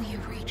how will you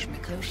reach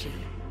Mikoshi?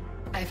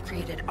 I've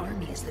created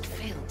armies that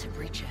failed to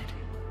breach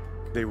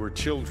it. They were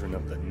children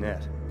of the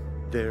net.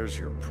 There's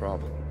your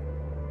problem.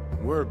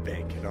 We're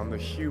banking on the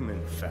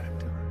human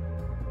factor.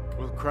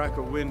 We'll crack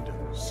a window,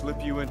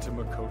 slip you into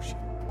Mikoshi.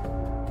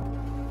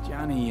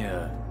 Johnny,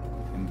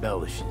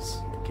 embellishes,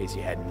 in case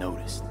you hadn't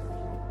noticed.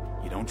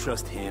 You don't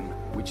trust him,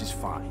 which is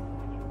fine.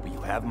 But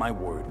you have my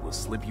word, we'll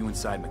slip you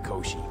inside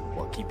Mikoshi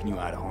while keeping you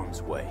out of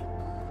harm's way.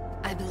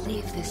 I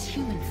believe this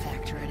human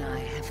factor and I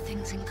have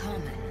things in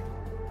common.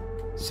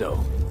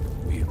 So,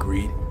 we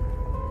agreed?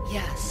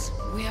 Yes,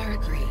 we are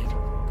agreed.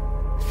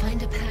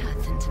 Find a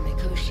path into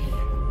Mikoshi.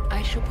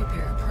 I shall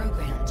prepare a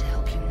program to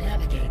help you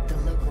navigate the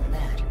local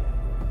net.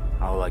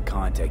 How will I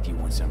contact you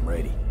once I'm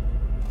ready?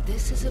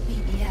 This is a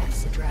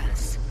BBS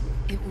address.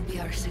 It will be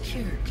our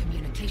secure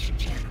communication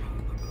channel.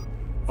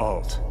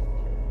 Alt,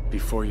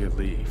 before you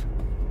leave,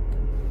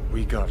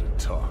 we gotta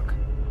talk.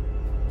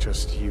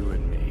 Just you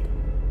and me.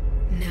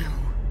 No,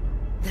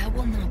 that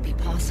will not be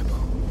possible.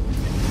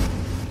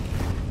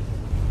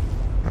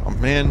 Oh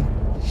man,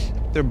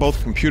 they're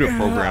both computer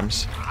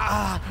programs.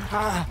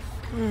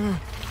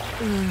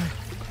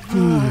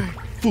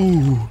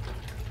 Foo.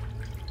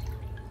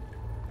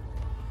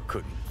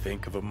 Couldn't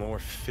think of a more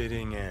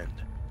fitting end.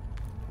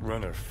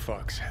 Runner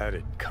Fox had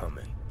it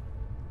coming.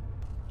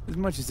 As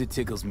much as it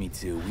tickles me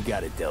too, we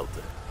got a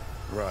Delta.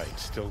 Right,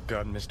 still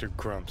got Mr.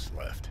 Grumps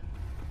left.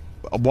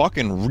 I'm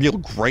walking real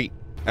great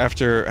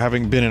after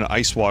having been in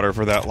ice water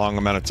for that long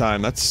amount of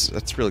time.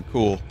 That's really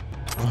cool.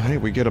 Oh, hey,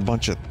 we get a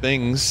bunch of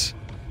things.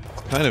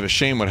 Kind of a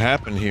shame what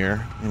happened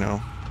here, you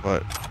know,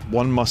 but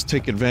one must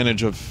take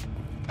advantage of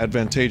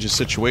advantageous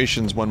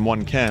situations when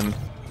one can.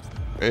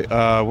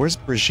 Where's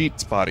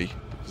Brigitte's body?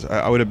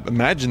 I would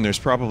imagine there's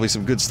probably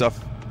some good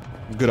stuff,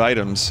 good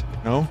items.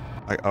 No?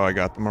 I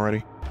got them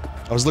already.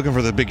 I was looking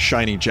for the big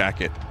shiny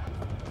jacket.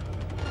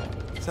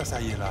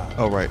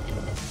 Oh, right.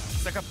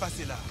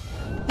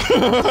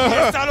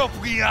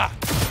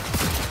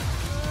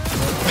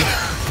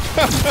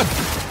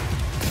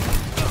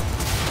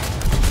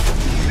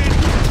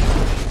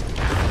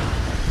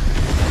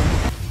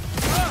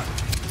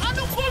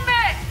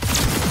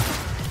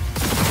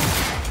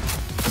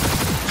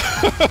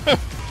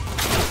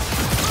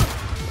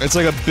 It's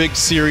like a big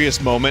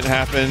serious moment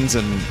happens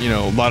and, you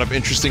know, a lot of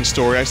interesting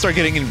story. I start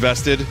getting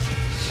invested,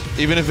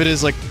 even if it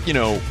is like, you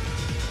know,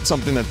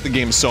 something that the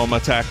game Soma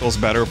tackles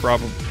better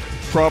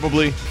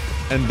probably.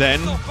 And then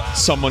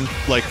someone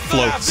like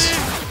floats.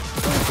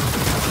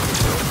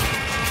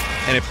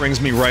 And it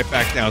brings me right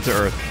back down to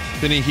earth.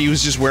 Vinny, he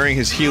was just wearing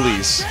his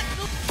Heelys.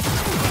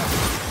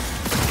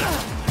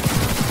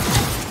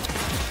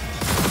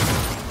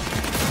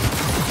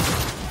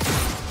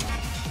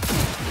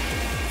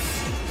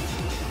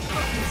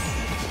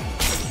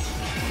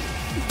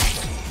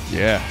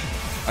 Yeah.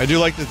 I do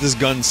like that this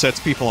gun sets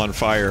people on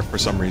fire for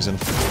some reason.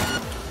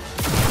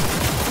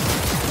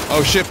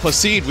 Oh shit,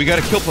 Placide! We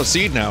gotta kill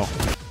Placide now.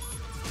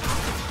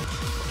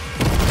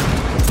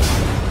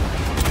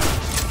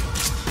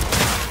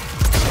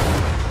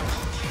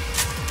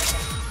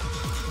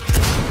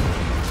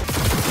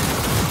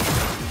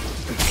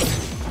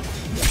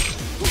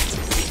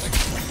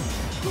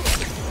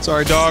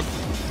 Sorry, dog.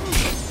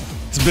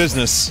 It's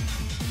business.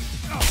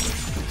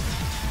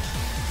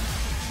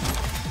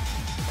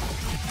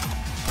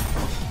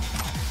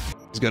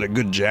 He's got a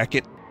good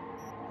jacket.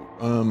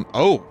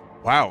 Oh,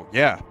 Wow,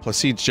 yeah,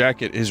 Placide's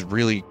jacket is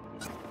really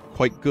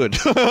quite good.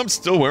 I'm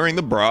still wearing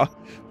the bra,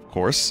 of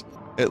course.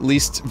 At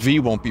least V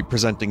won't be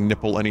presenting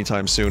nipple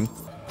anytime soon.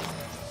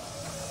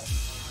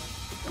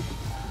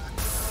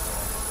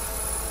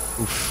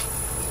 Oof.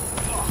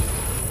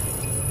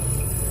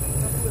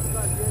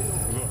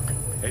 Look,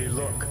 hey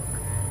look.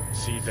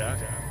 See that?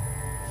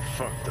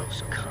 Fuck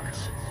those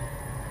cunts.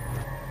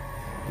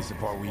 This is the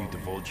part where you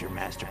divulge your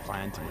master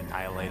plan to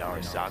annihilate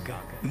Arasaka?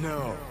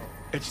 No.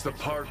 It's the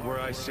part where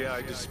I say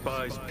I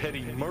despise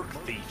petty merc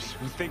thieves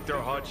who think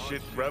they're hot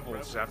shit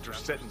rebels after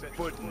setting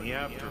foot in the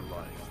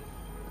afterlife.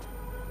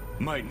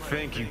 Might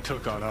think you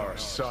took on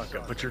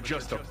Arasaka, but you're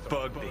just a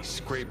bug they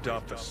scraped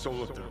off the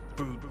sole of their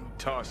boot and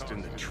tossed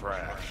in the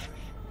trash.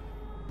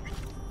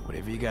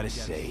 Whatever you gotta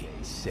say,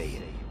 say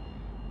it.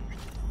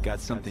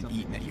 Got something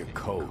eating at your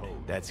code,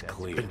 that's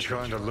clear. Been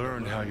trying to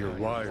learn how you're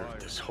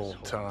wired this whole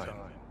time.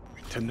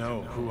 To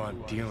know who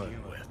I'm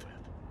dealing with.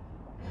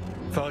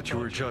 Thought you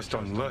were just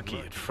unlucky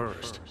at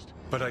first,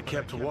 but I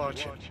kept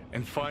watching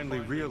and finally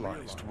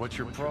realized what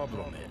your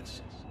problem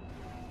is.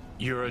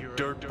 You're a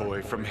dirt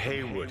boy from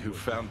Haywood who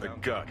found the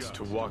guts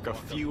to walk a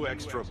few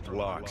extra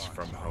blocks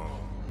from home.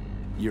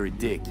 You're a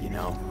dick, you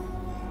know.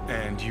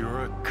 And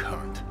you're a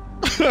cunt.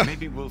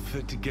 Maybe we'll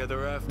fit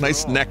together after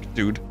Nice all. neck,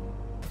 dude.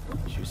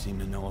 You seem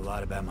to know a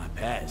lot about my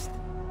past.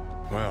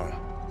 Well,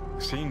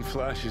 seen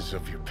flashes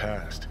of your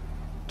past,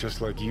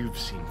 just like you've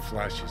seen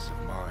flashes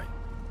of mine.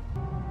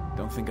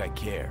 Don't think I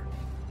care.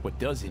 What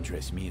does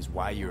interest me is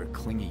why you're a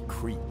clingy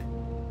creep.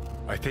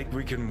 I think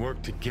we can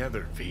work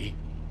together, V.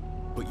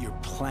 But your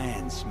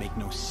plans make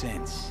no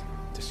sense.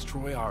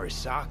 Destroy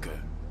Arasaka?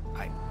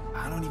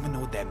 I don't even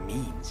know what that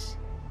means.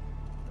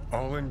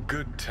 All in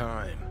good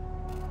time.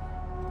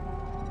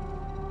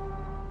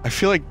 I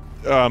feel like,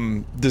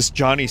 this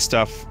Johnny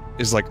stuff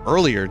is like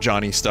earlier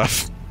Johnny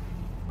stuff.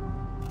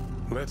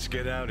 Let's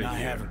get out of Not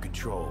here. having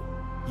control.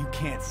 You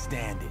can't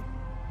stand it.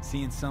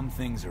 Seeing some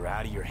things are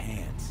out of your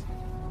hands.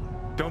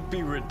 Don't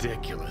be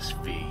ridiculous,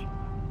 V.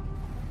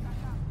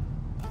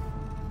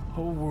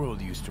 Whole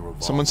world used to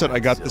revolve. Someone said I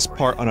got this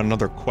part on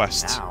another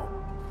quest. Now,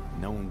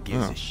 no one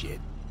gives a shit.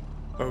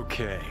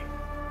 Okay.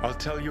 I'll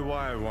tell you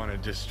why I want to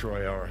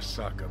destroy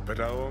Arasaka,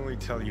 but I'll only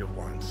tell you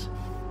once.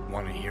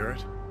 Want to hear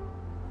it?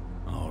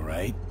 All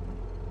right.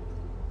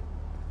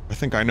 I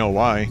think I know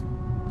why.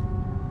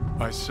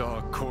 I saw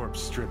a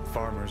corpse strip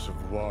farmers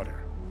of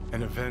water,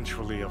 and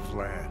eventually of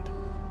land.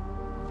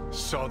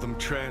 Saw them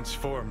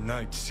transform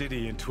Night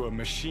City into a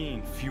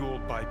machine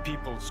fueled by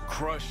people's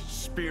crushed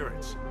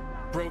spirits,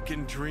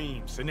 broken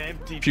dreams, and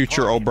empty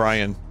Future pockets.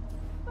 O'Brien.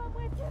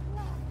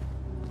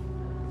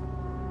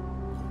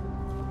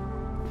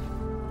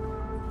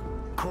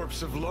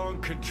 Corpse have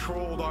long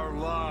controlled our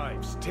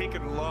lives,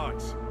 taken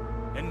lots,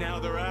 and now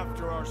they're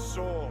after our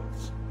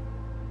souls.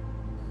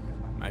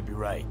 Might be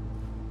right.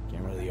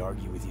 Can't really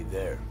argue with you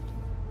there.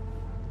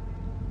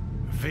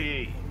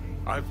 V,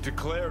 I've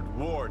declared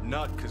war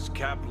not because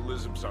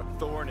capitalism's a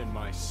thorn in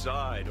my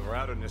side or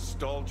out of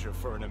nostalgia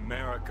for an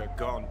America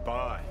gone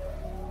by.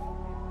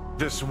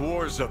 This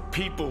war's a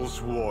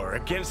people's war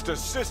against a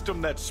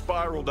system that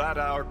spiraled out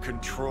of our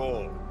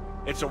control.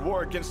 It's a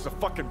war against the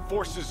fucking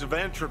forces of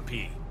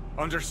entropy.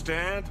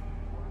 Understand?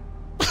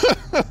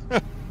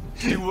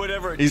 Do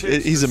whatever it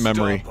takes he's to a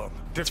memory. stop 'em,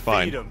 It's defeat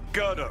fine. 'em,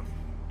 gut 'em.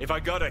 If I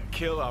gotta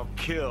kill, I'll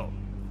kill.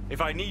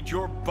 If I need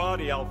your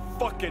body, I'll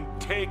fucking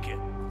take it.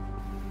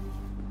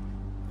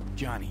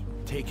 Johnny,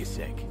 take a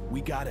sec.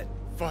 We got it.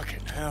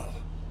 Fucking hell.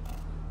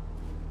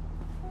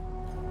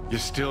 You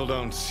still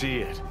don't see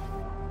it,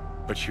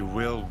 but you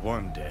will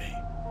one day.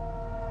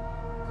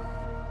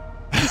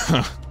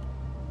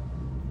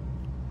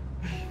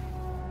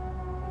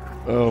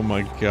 Oh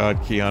my god,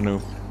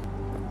 Keanu.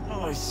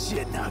 Oh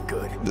shit, not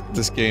good.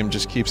 This game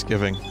just keeps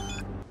giving.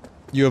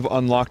 You have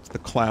unlocked the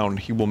clown.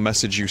 He will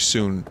message you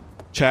soon.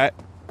 Chat,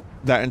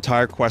 that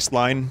entire quest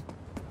line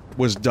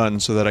was done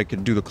so that I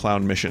could do the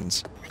clown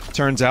missions.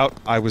 Turns out,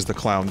 I was the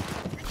clown.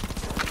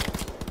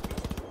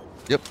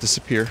 Yep,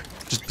 disappear.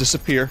 Just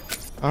disappear.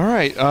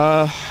 Alright,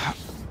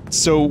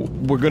 so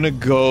we're gonna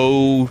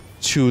go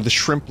to the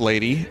shrimp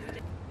lady.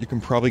 You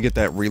can probably get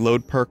that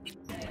reload perk.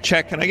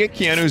 Chat, can I get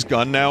Keanu's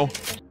gun now?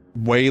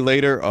 Way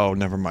later? Oh,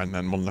 never mind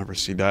then, we'll never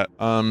see that.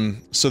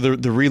 So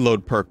the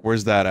reload perk,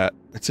 where's that at?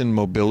 It's in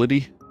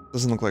mobility?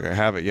 Doesn't look like I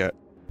have it yet.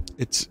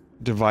 It's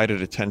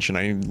divided attention,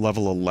 I need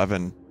level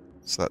 11.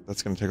 So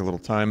that's gonna take a little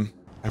time.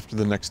 After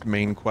the next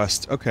main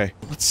quest. Okay,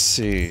 let's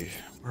see.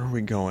 Where are we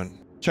going?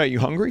 Chat,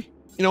 you hungry?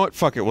 You know what?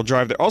 Fuck it, we'll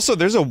drive there. Also,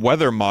 there's a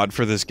weather mod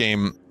for this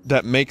game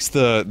that makes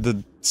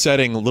the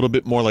setting a little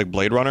bit more like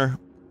Blade Runner.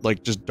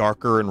 Like, just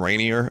darker and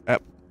rainier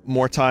at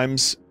more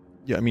times.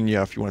 Yeah, I mean,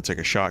 yeah, if you want to take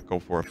a shot, go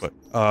for it, but,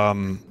 I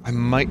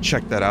might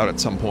check that out at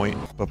some point.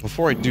 But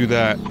before I do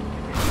that...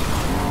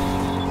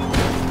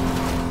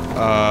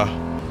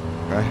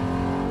 okay.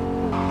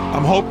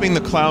 I'm hoping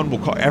the clown will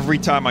call every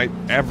time.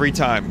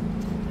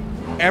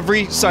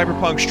 Every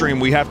Cyberpunk stream,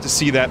 we have to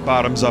see that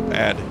bottoms up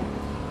ad.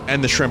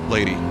 And the shrimp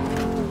lady.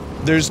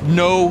 There's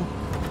no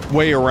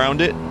way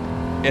around it.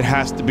 It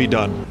has to be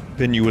done.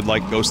 hoping you would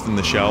like Ghost in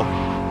the Shell.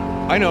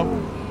 I know.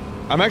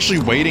 I'm actually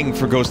waiting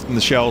for Ghost in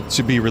the Shell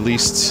to be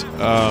released,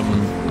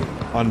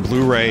 on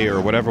Blu-ray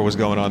or whatever was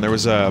going on. There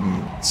was,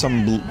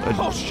 some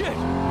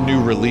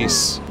new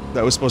release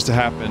that was supposed to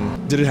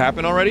happen. Did it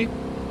happen already?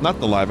 Not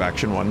the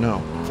live-action one,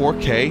 no.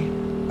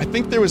 4K? I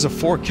think there was a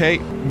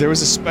 4K. There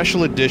was a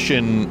special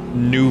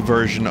edition new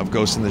version of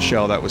Ghost in the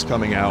Shell that was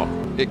coming out.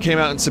 It came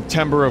out in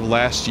September of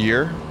last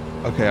year.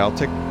 Okay, I'll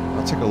take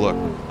a look.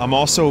 I'm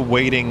also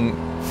waiting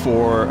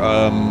for,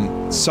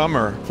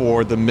 summer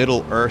for the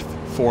Middle-earth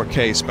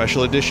 4K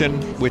special edition,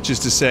 which is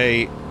to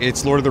say,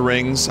 it's Lord of the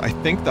Rings. I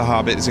think The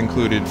Hobbit is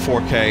included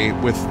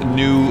 4K with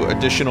new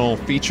additional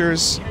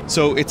features.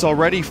 So it's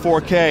already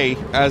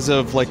 4K as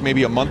of like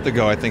maybe a month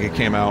ago, I think it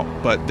came out,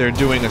 but they're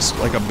doing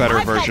like a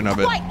better version of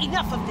it. Quite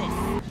enough of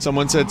this.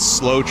 Someone said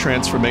slow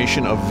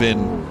transformation of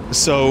Vin.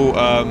 So,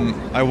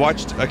 I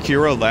watched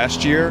Akira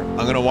last year.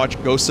 I'm gonna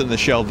watch Ghost in the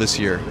Shell this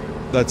year.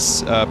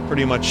 That's,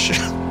 pretty much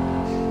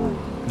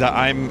that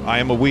I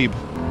am a weeb.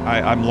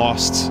 I'm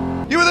lost.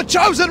 You were the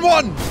chosen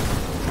one!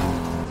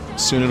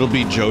 Soon it'll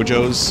be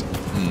JoJo's?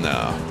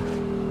 Nah.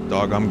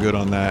 Dog, I'm good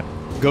on that.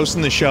 Ghost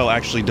in the Shell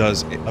actually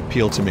does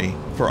appeal to me,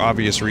 for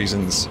obvious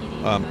reasons.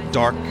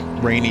 Dark,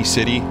 rainy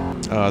city,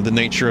 the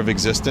nature of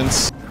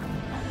existence.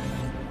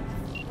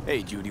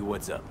 Hey, Judy,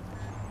 what's up?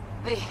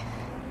 V,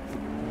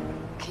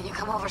 can you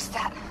come over,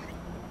 stat?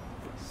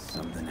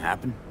 Something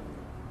happened?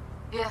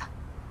 Yeah.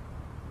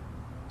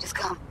 Just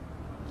come.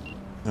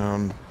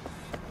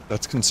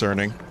 That's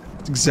concerning.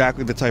 It's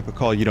exactly the type of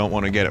call you don't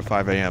want to get at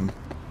 5 a.m.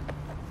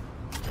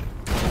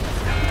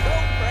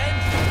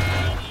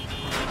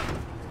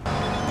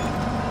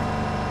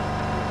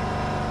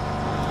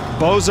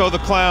 Bozo the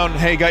Clown,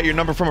 hey, got your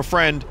number from a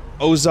friend.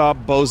 Oza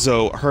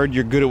Bozo, heard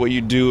you're good at what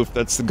you do. If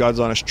that's the God's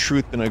honest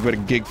truth, then I've got a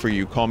gig for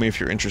you. Call me if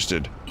you're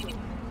interested.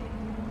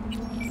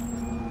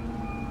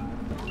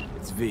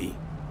 It's V.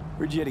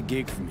 Heard you had a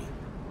gig for me.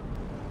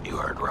 You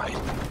heard right.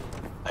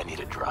 I need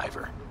a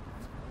driver.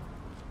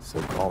 So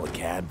call a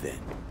cab then.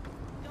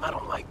 I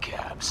don't like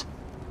cabs.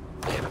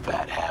 They have a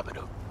bad habit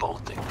of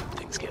bolting when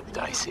things get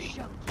dicey.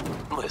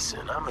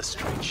 Listen, I'm a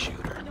straight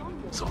shooter,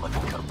 so let me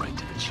come right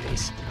to the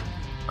chase.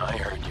 I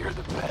heard you're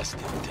the best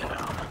in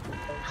town.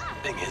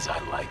 Thing is, I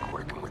like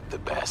working with the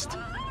best.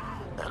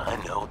 And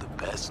I know the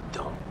best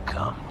don't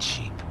come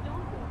cheap.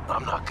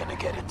 I'm not gonna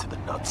get into the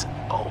nuts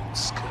and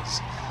bolts,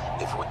 cause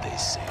if what they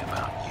say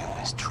about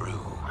you is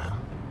true,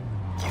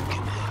 you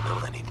can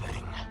handle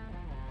anything.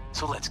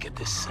 So let's get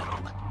this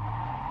settled.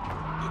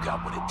 You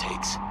got what it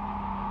takes?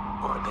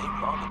 Or are they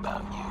wrong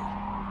about you?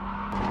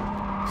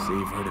 Say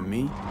you've heard of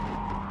me?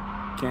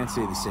 Can't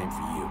say the same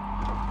for you.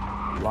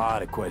 A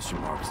lot of question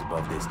marks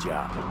above this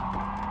job.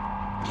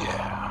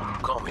 Yeah,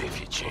 call me if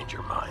you change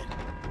your mind.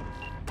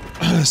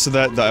 So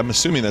that I'm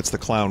assuming that's the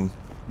clown.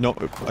 No,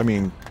 I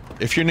mean,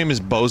 if your name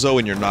is Bozo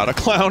and you're not a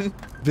clown,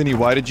 Vinny,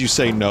 why did you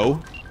say no?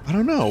 I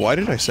don't know. Why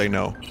did I say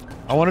no?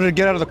 I wanted to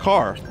get out of the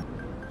car.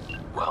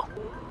 Well,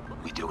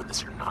 we doing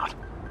this or not?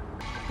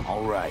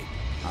 All right,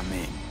 I'm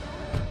in.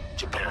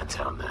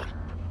 Japantown then,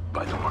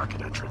 by the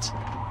market entrance.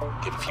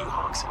 Give a few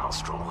honks and I'll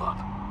stroll up.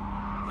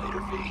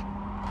 Later, V.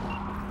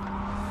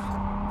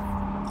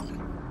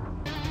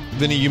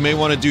 Vinny, you may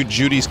want to do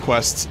Judy's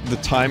quest. The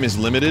time is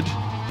limited.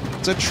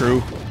 Is that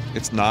true?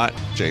 It's not,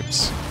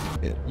 Japes.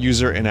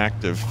 User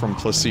inactive from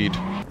Placide.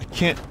 I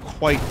can't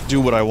quite do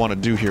what I want to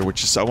do here,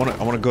 which is I want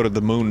to go to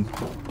the moon.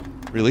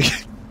 Really?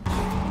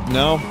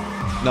 No?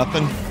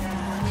 Nothing?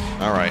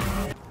 All right.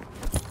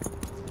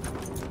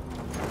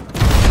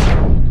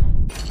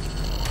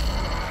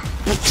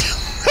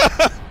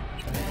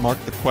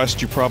 Mark the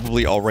quest. You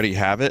probably already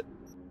have it.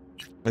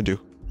 I do.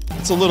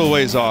 It's a little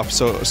ways off,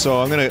 so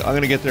I'm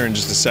gonna get there in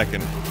just a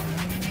second.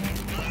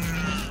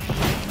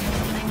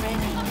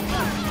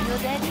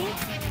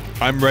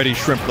 I'm ready,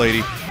 Shrimp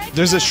Lady.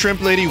 There's a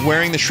Shrimp Lady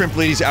wearing the Shrimp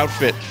Lady's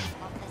outfit.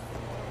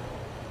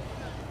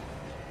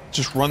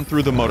 Just run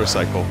through the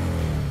motorcycle.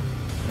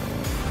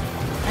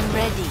 I'm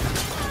ready.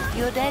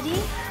 You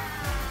ready?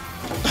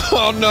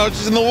 Oh no,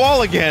 she's in the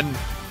wall again!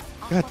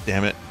 God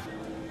damn it.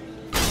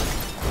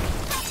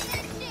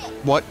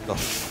 What the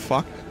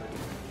fuck?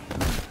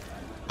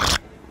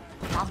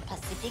 From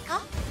Pacifica?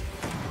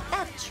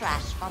 That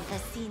trash from the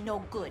sea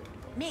no good.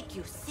 Make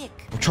you sick.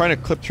 I'm trying to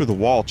clip through the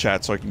wall,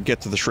 chat, so I can get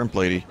to the Shrimp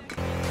Lady.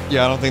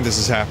 Yeah, I don't think this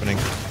is happening.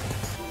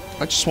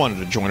 I just wanted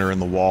to join her in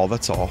the wall,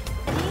 that's all.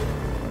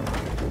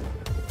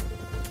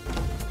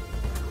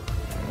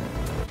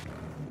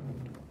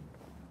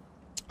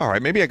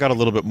 Alright, maybe I got a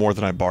little bit more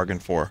than I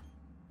bargained for.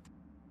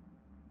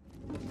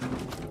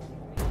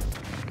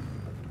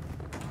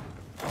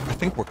 I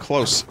think we're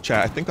close,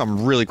 chat. I think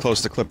I'm really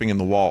close to clipping in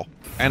the wall.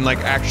 And, like,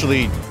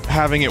 actually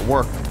having it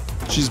work.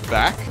 She's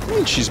back? What do you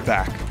mean she's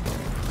back?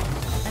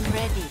 I'm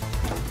ready.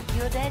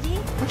 You ready?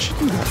 Why'd she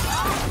do that?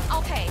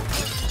 Okay,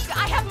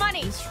 I have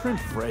money. This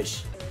shrimp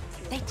fresh.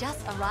 They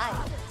just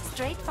arrived.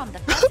 Straight from the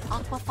best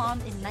aqua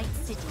farm in Night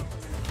City.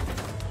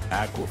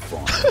 Aqua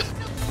farm.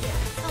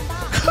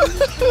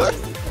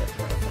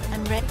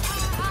 I'm ready.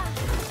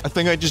 I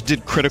think I just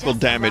did critical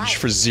damage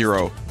for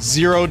 0.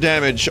 0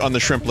 damage on the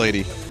shrimp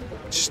lady.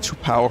 She's too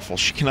powerful.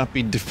 She cannot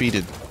be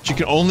defeated. She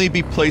can only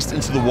be placed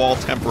into the wall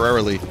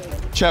temporarily.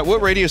 Chat,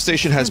 what radio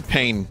station has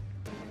pain?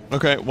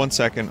 Okay, 1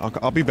 second.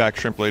 I'll be back,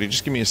 shrimp lady.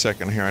 Just give me a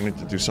second here. I need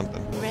to do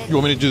something. You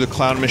want me to do the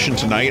clown mission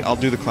tonight? I'll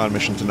do the clown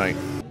mission tonight.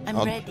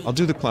 I'll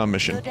do the clown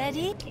mission. You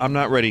ready? I'm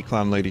not ready,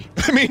 clown lady.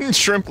 I mean,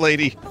 shrimp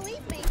lady. I'm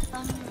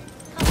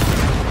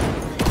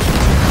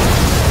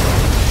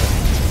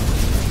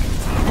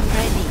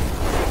ready.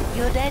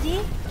 You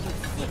ready?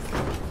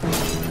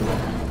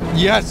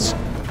 Yes!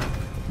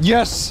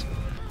 Yes!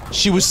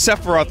 She was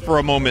Sephiroth for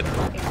a moment.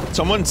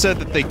 Someone said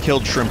that they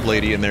killed Shrimp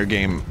Lady in their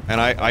game, and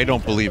I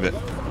don't believe it.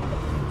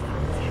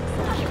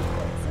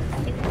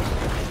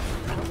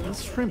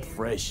 Is shrimp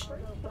fresh?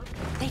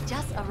 They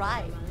just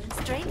arrived,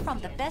 straight from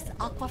the best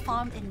aqua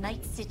farm in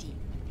Night City.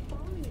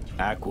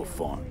 Aqua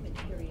farm.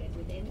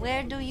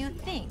 Where do you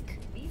think?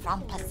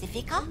 From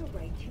Pacifica?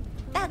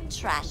 That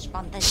trash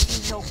from the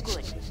sea no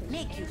good.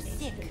 Make you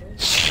sick.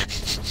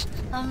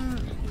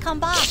 Come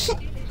back,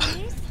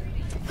 please?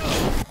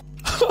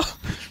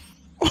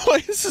 Why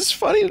is this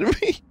funny to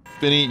me?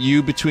 Vinny,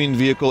 you between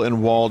vehicle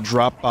and wall,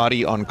 drop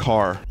body on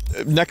car.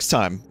 Next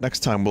time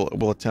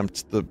we'll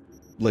attempt the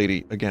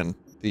lady again.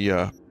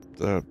 The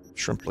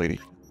shrimp lady.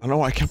 I don't know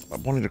why I kept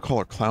wanting to call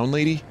her clown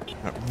lady.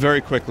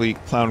 Very quickly,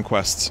 clown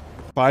quests.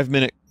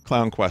 5-minute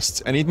clown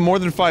quests. And even more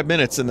than 5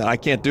 minutes and then I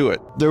can't do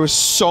it. There was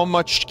so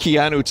much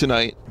Keanu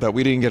tonight that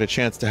we didn't get a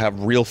chance to have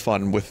real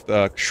fun with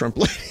shrimp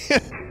lady.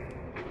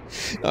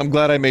 I'm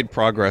glad I made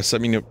progress. I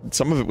mean,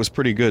 some of it was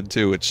pretty good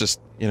too. It's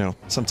just, you know,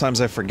 sometimes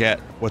I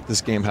forget what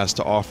this game has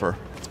to offer.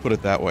 Let's put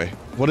it that way.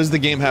 What does the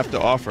game have to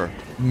offer?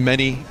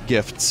 Many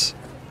gifts.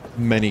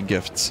 Many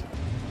gifts.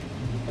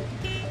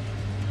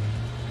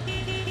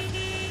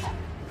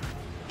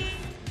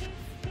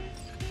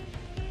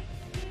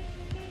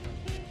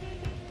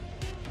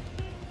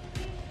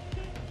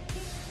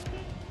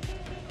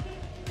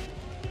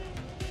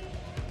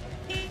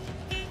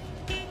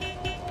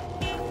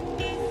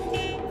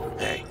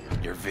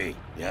 V,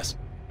 yes?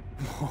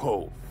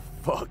 Oh,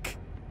 fuck.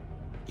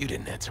 You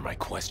didn't answer my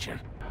question.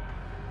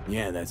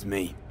 Yeah, that's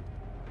me.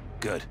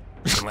 Good.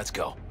 Then let's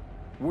go.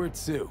 Where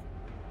to?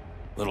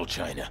 Little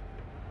China.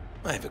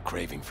 I have a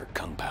craving for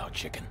Kung Pao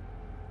chicken.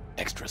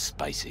 Extra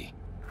spicy.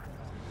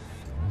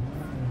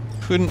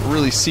 Couldn't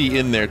really see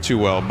in there too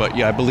well, but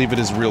yeah, I believe it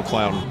is real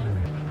clown.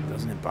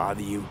 Doesn't it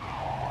bother you?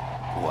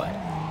 What?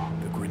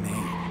 The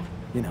grenade.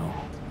 You know,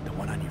 the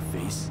one on your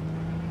face.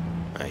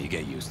 You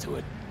get used to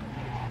it.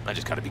 I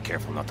just gotta be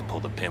careful not to pull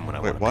the pin when I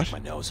want to pick my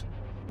nose.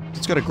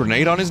 He's got a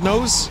grenade on his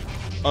nose?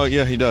 Oh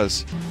yeah, he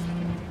does.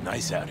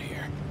 Nice out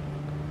here.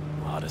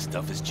 A lot of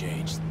stuff has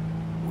changed.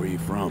 Where you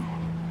from?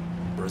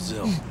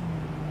 Brazil.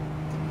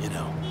 You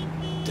know,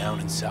 down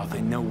in South.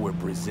 I know where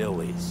Brazil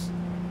is.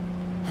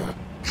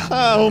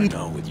 Clown.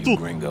 No, with you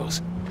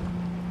gringos.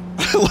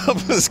 I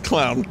love this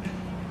clown.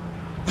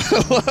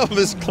 I love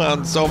this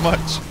clown so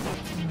much.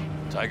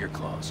 Tiger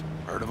claws.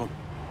 Heard of them?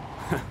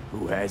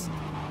 Who hasn't?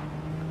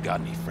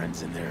 Got any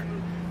friends in there?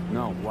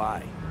 No,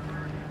 why?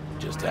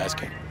 Just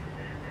asking.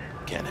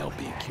 Can't help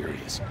being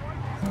curious.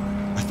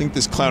 I think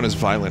this clown is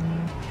violent.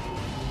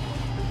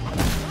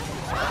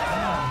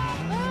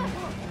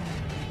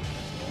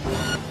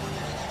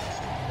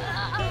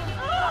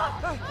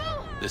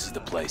 This is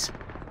the place.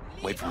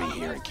 Wait for me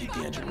here and keep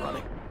the engine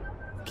running.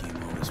 Came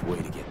all this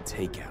way to get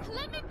takeout.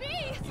 Let me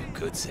be! You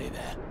could say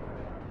that.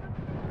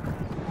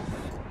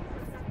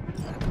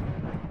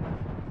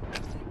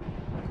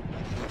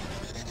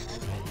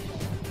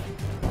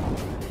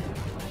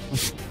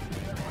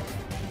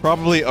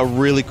 Probably a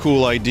really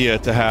cool idea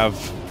to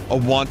have a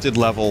wanted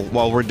level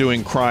while we're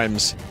doing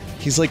crimes.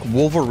 He's like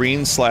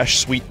Wolverine /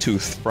 Sweet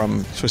Tooth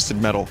from Twisted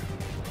Metal.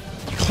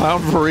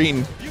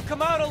 Clownverine. You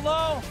come out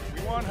alone,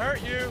 we won't hurt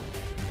you.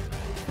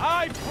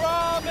 I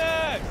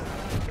promise!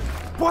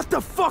 What the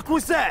fuck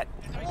was that?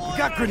 You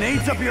got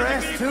grenades up your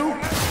ass too?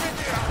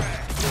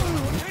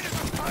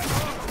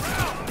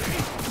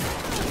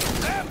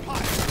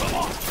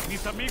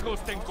 Mis amigos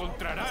te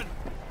encontrarán.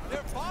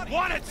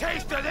 Want a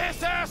taste of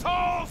this,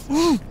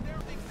 assholes?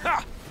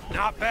 Ha!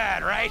 Not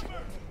bad, right?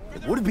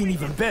 It would have been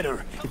even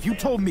better if you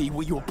told me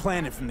what you were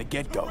planning from the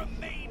get-go.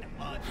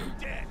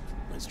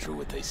 It's true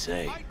what they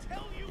say.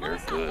 You're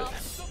good.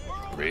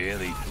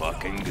 Really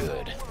fucking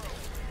good.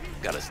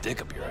 Got a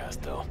stick up your ass,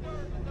 though.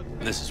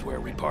 This is where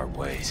we part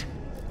ways.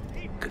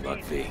 Good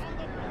luck, V.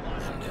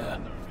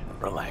 And,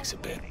 relax a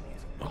bit,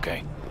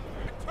 okay?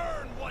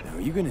 Now,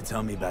 are you gonna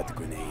tell me about the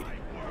grenade?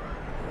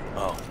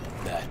 Oh,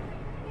 that.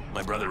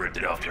 My brother ripped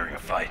it off during a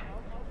fight.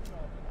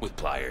 With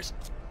pliers.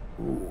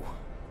 Ooh,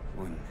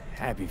 one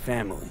happy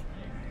family.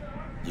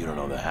 You don't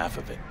know the half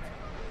of it.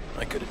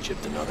 I could have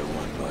chipped another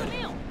one,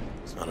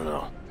 but I don't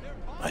know.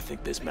 I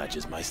think this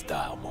matches my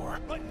style more.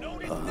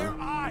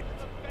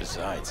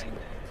 Besides,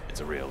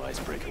 it's a real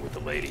icebreaker with the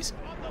ladies.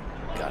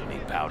 Got any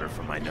powder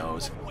for my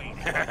nose?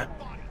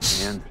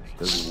 And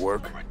does it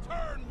work?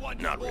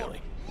 Not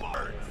really.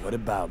 What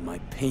about my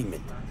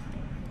payment?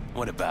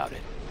 What about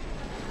it?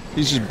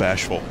 He's just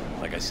bashful.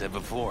 Like I said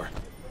before,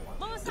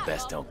 the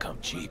best don't come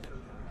cheap.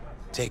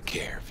 Take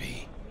care,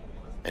 V.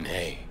 And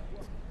hey,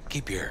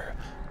 keep your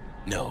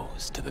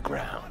nose to the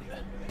ground.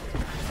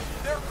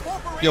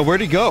 Yo,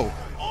 where'd he go?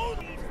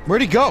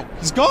 Where'd he go?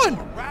 He's gone!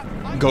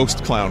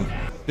 Ghost clown.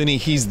 Vinny,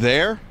 he's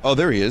there? Oh,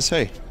 there he is.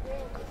 Hey.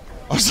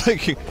 I was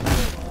like,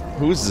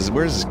 who is this?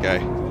 Where's this guy?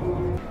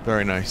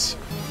 Very nice.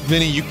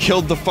 Vinny, you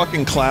killed the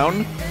fucking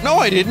clown? No,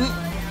 I didn't.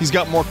 He's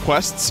got more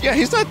quests. Yeah,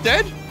 he's not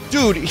dead.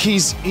 Dude,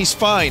 he's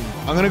fine.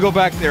 I'm gonna go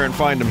back there and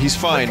find him. He's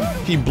fine.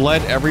 He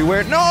bled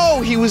everywhere.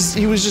 No, he was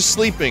just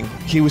sleeping.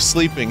 He was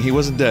sleeping. He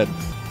wasn't dead.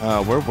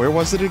 Where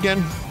was it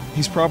again?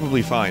 He's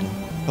probably fine.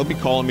 He'll be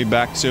calling me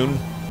back soon.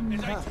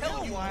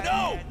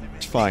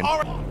 It's fine.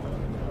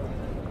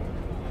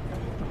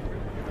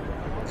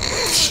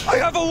 I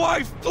have a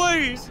wife,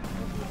 please!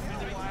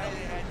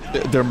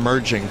 They're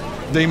merging.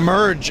 They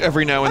merge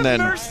every now and then.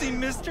 Mercy,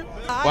 mister.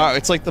 Wow,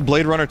 it's like the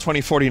Blade Runner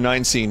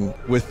 2049 scene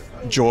with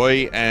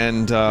Joy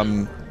and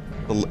the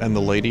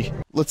lady.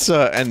 Let's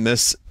end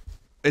this.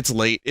 It's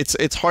late.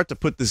 It's hard to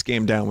put this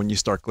game down when you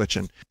start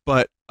glitching.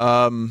 But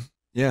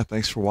yeah,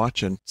 thanks for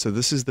watching. So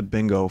this is the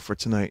bingo for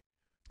tonight.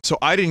 So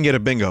I didn't get a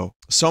bingo.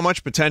 So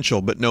much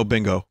potential, but no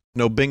bingo.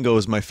 No bingo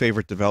is my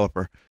favorite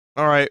developer.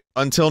 All right,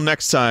 until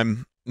next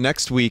time.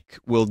 Next week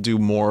we'll do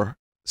more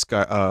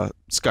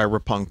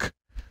Cyberpunk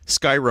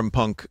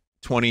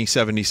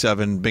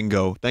 2077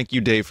 bingo. Thank you,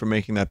 Dave, for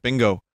making that bingo.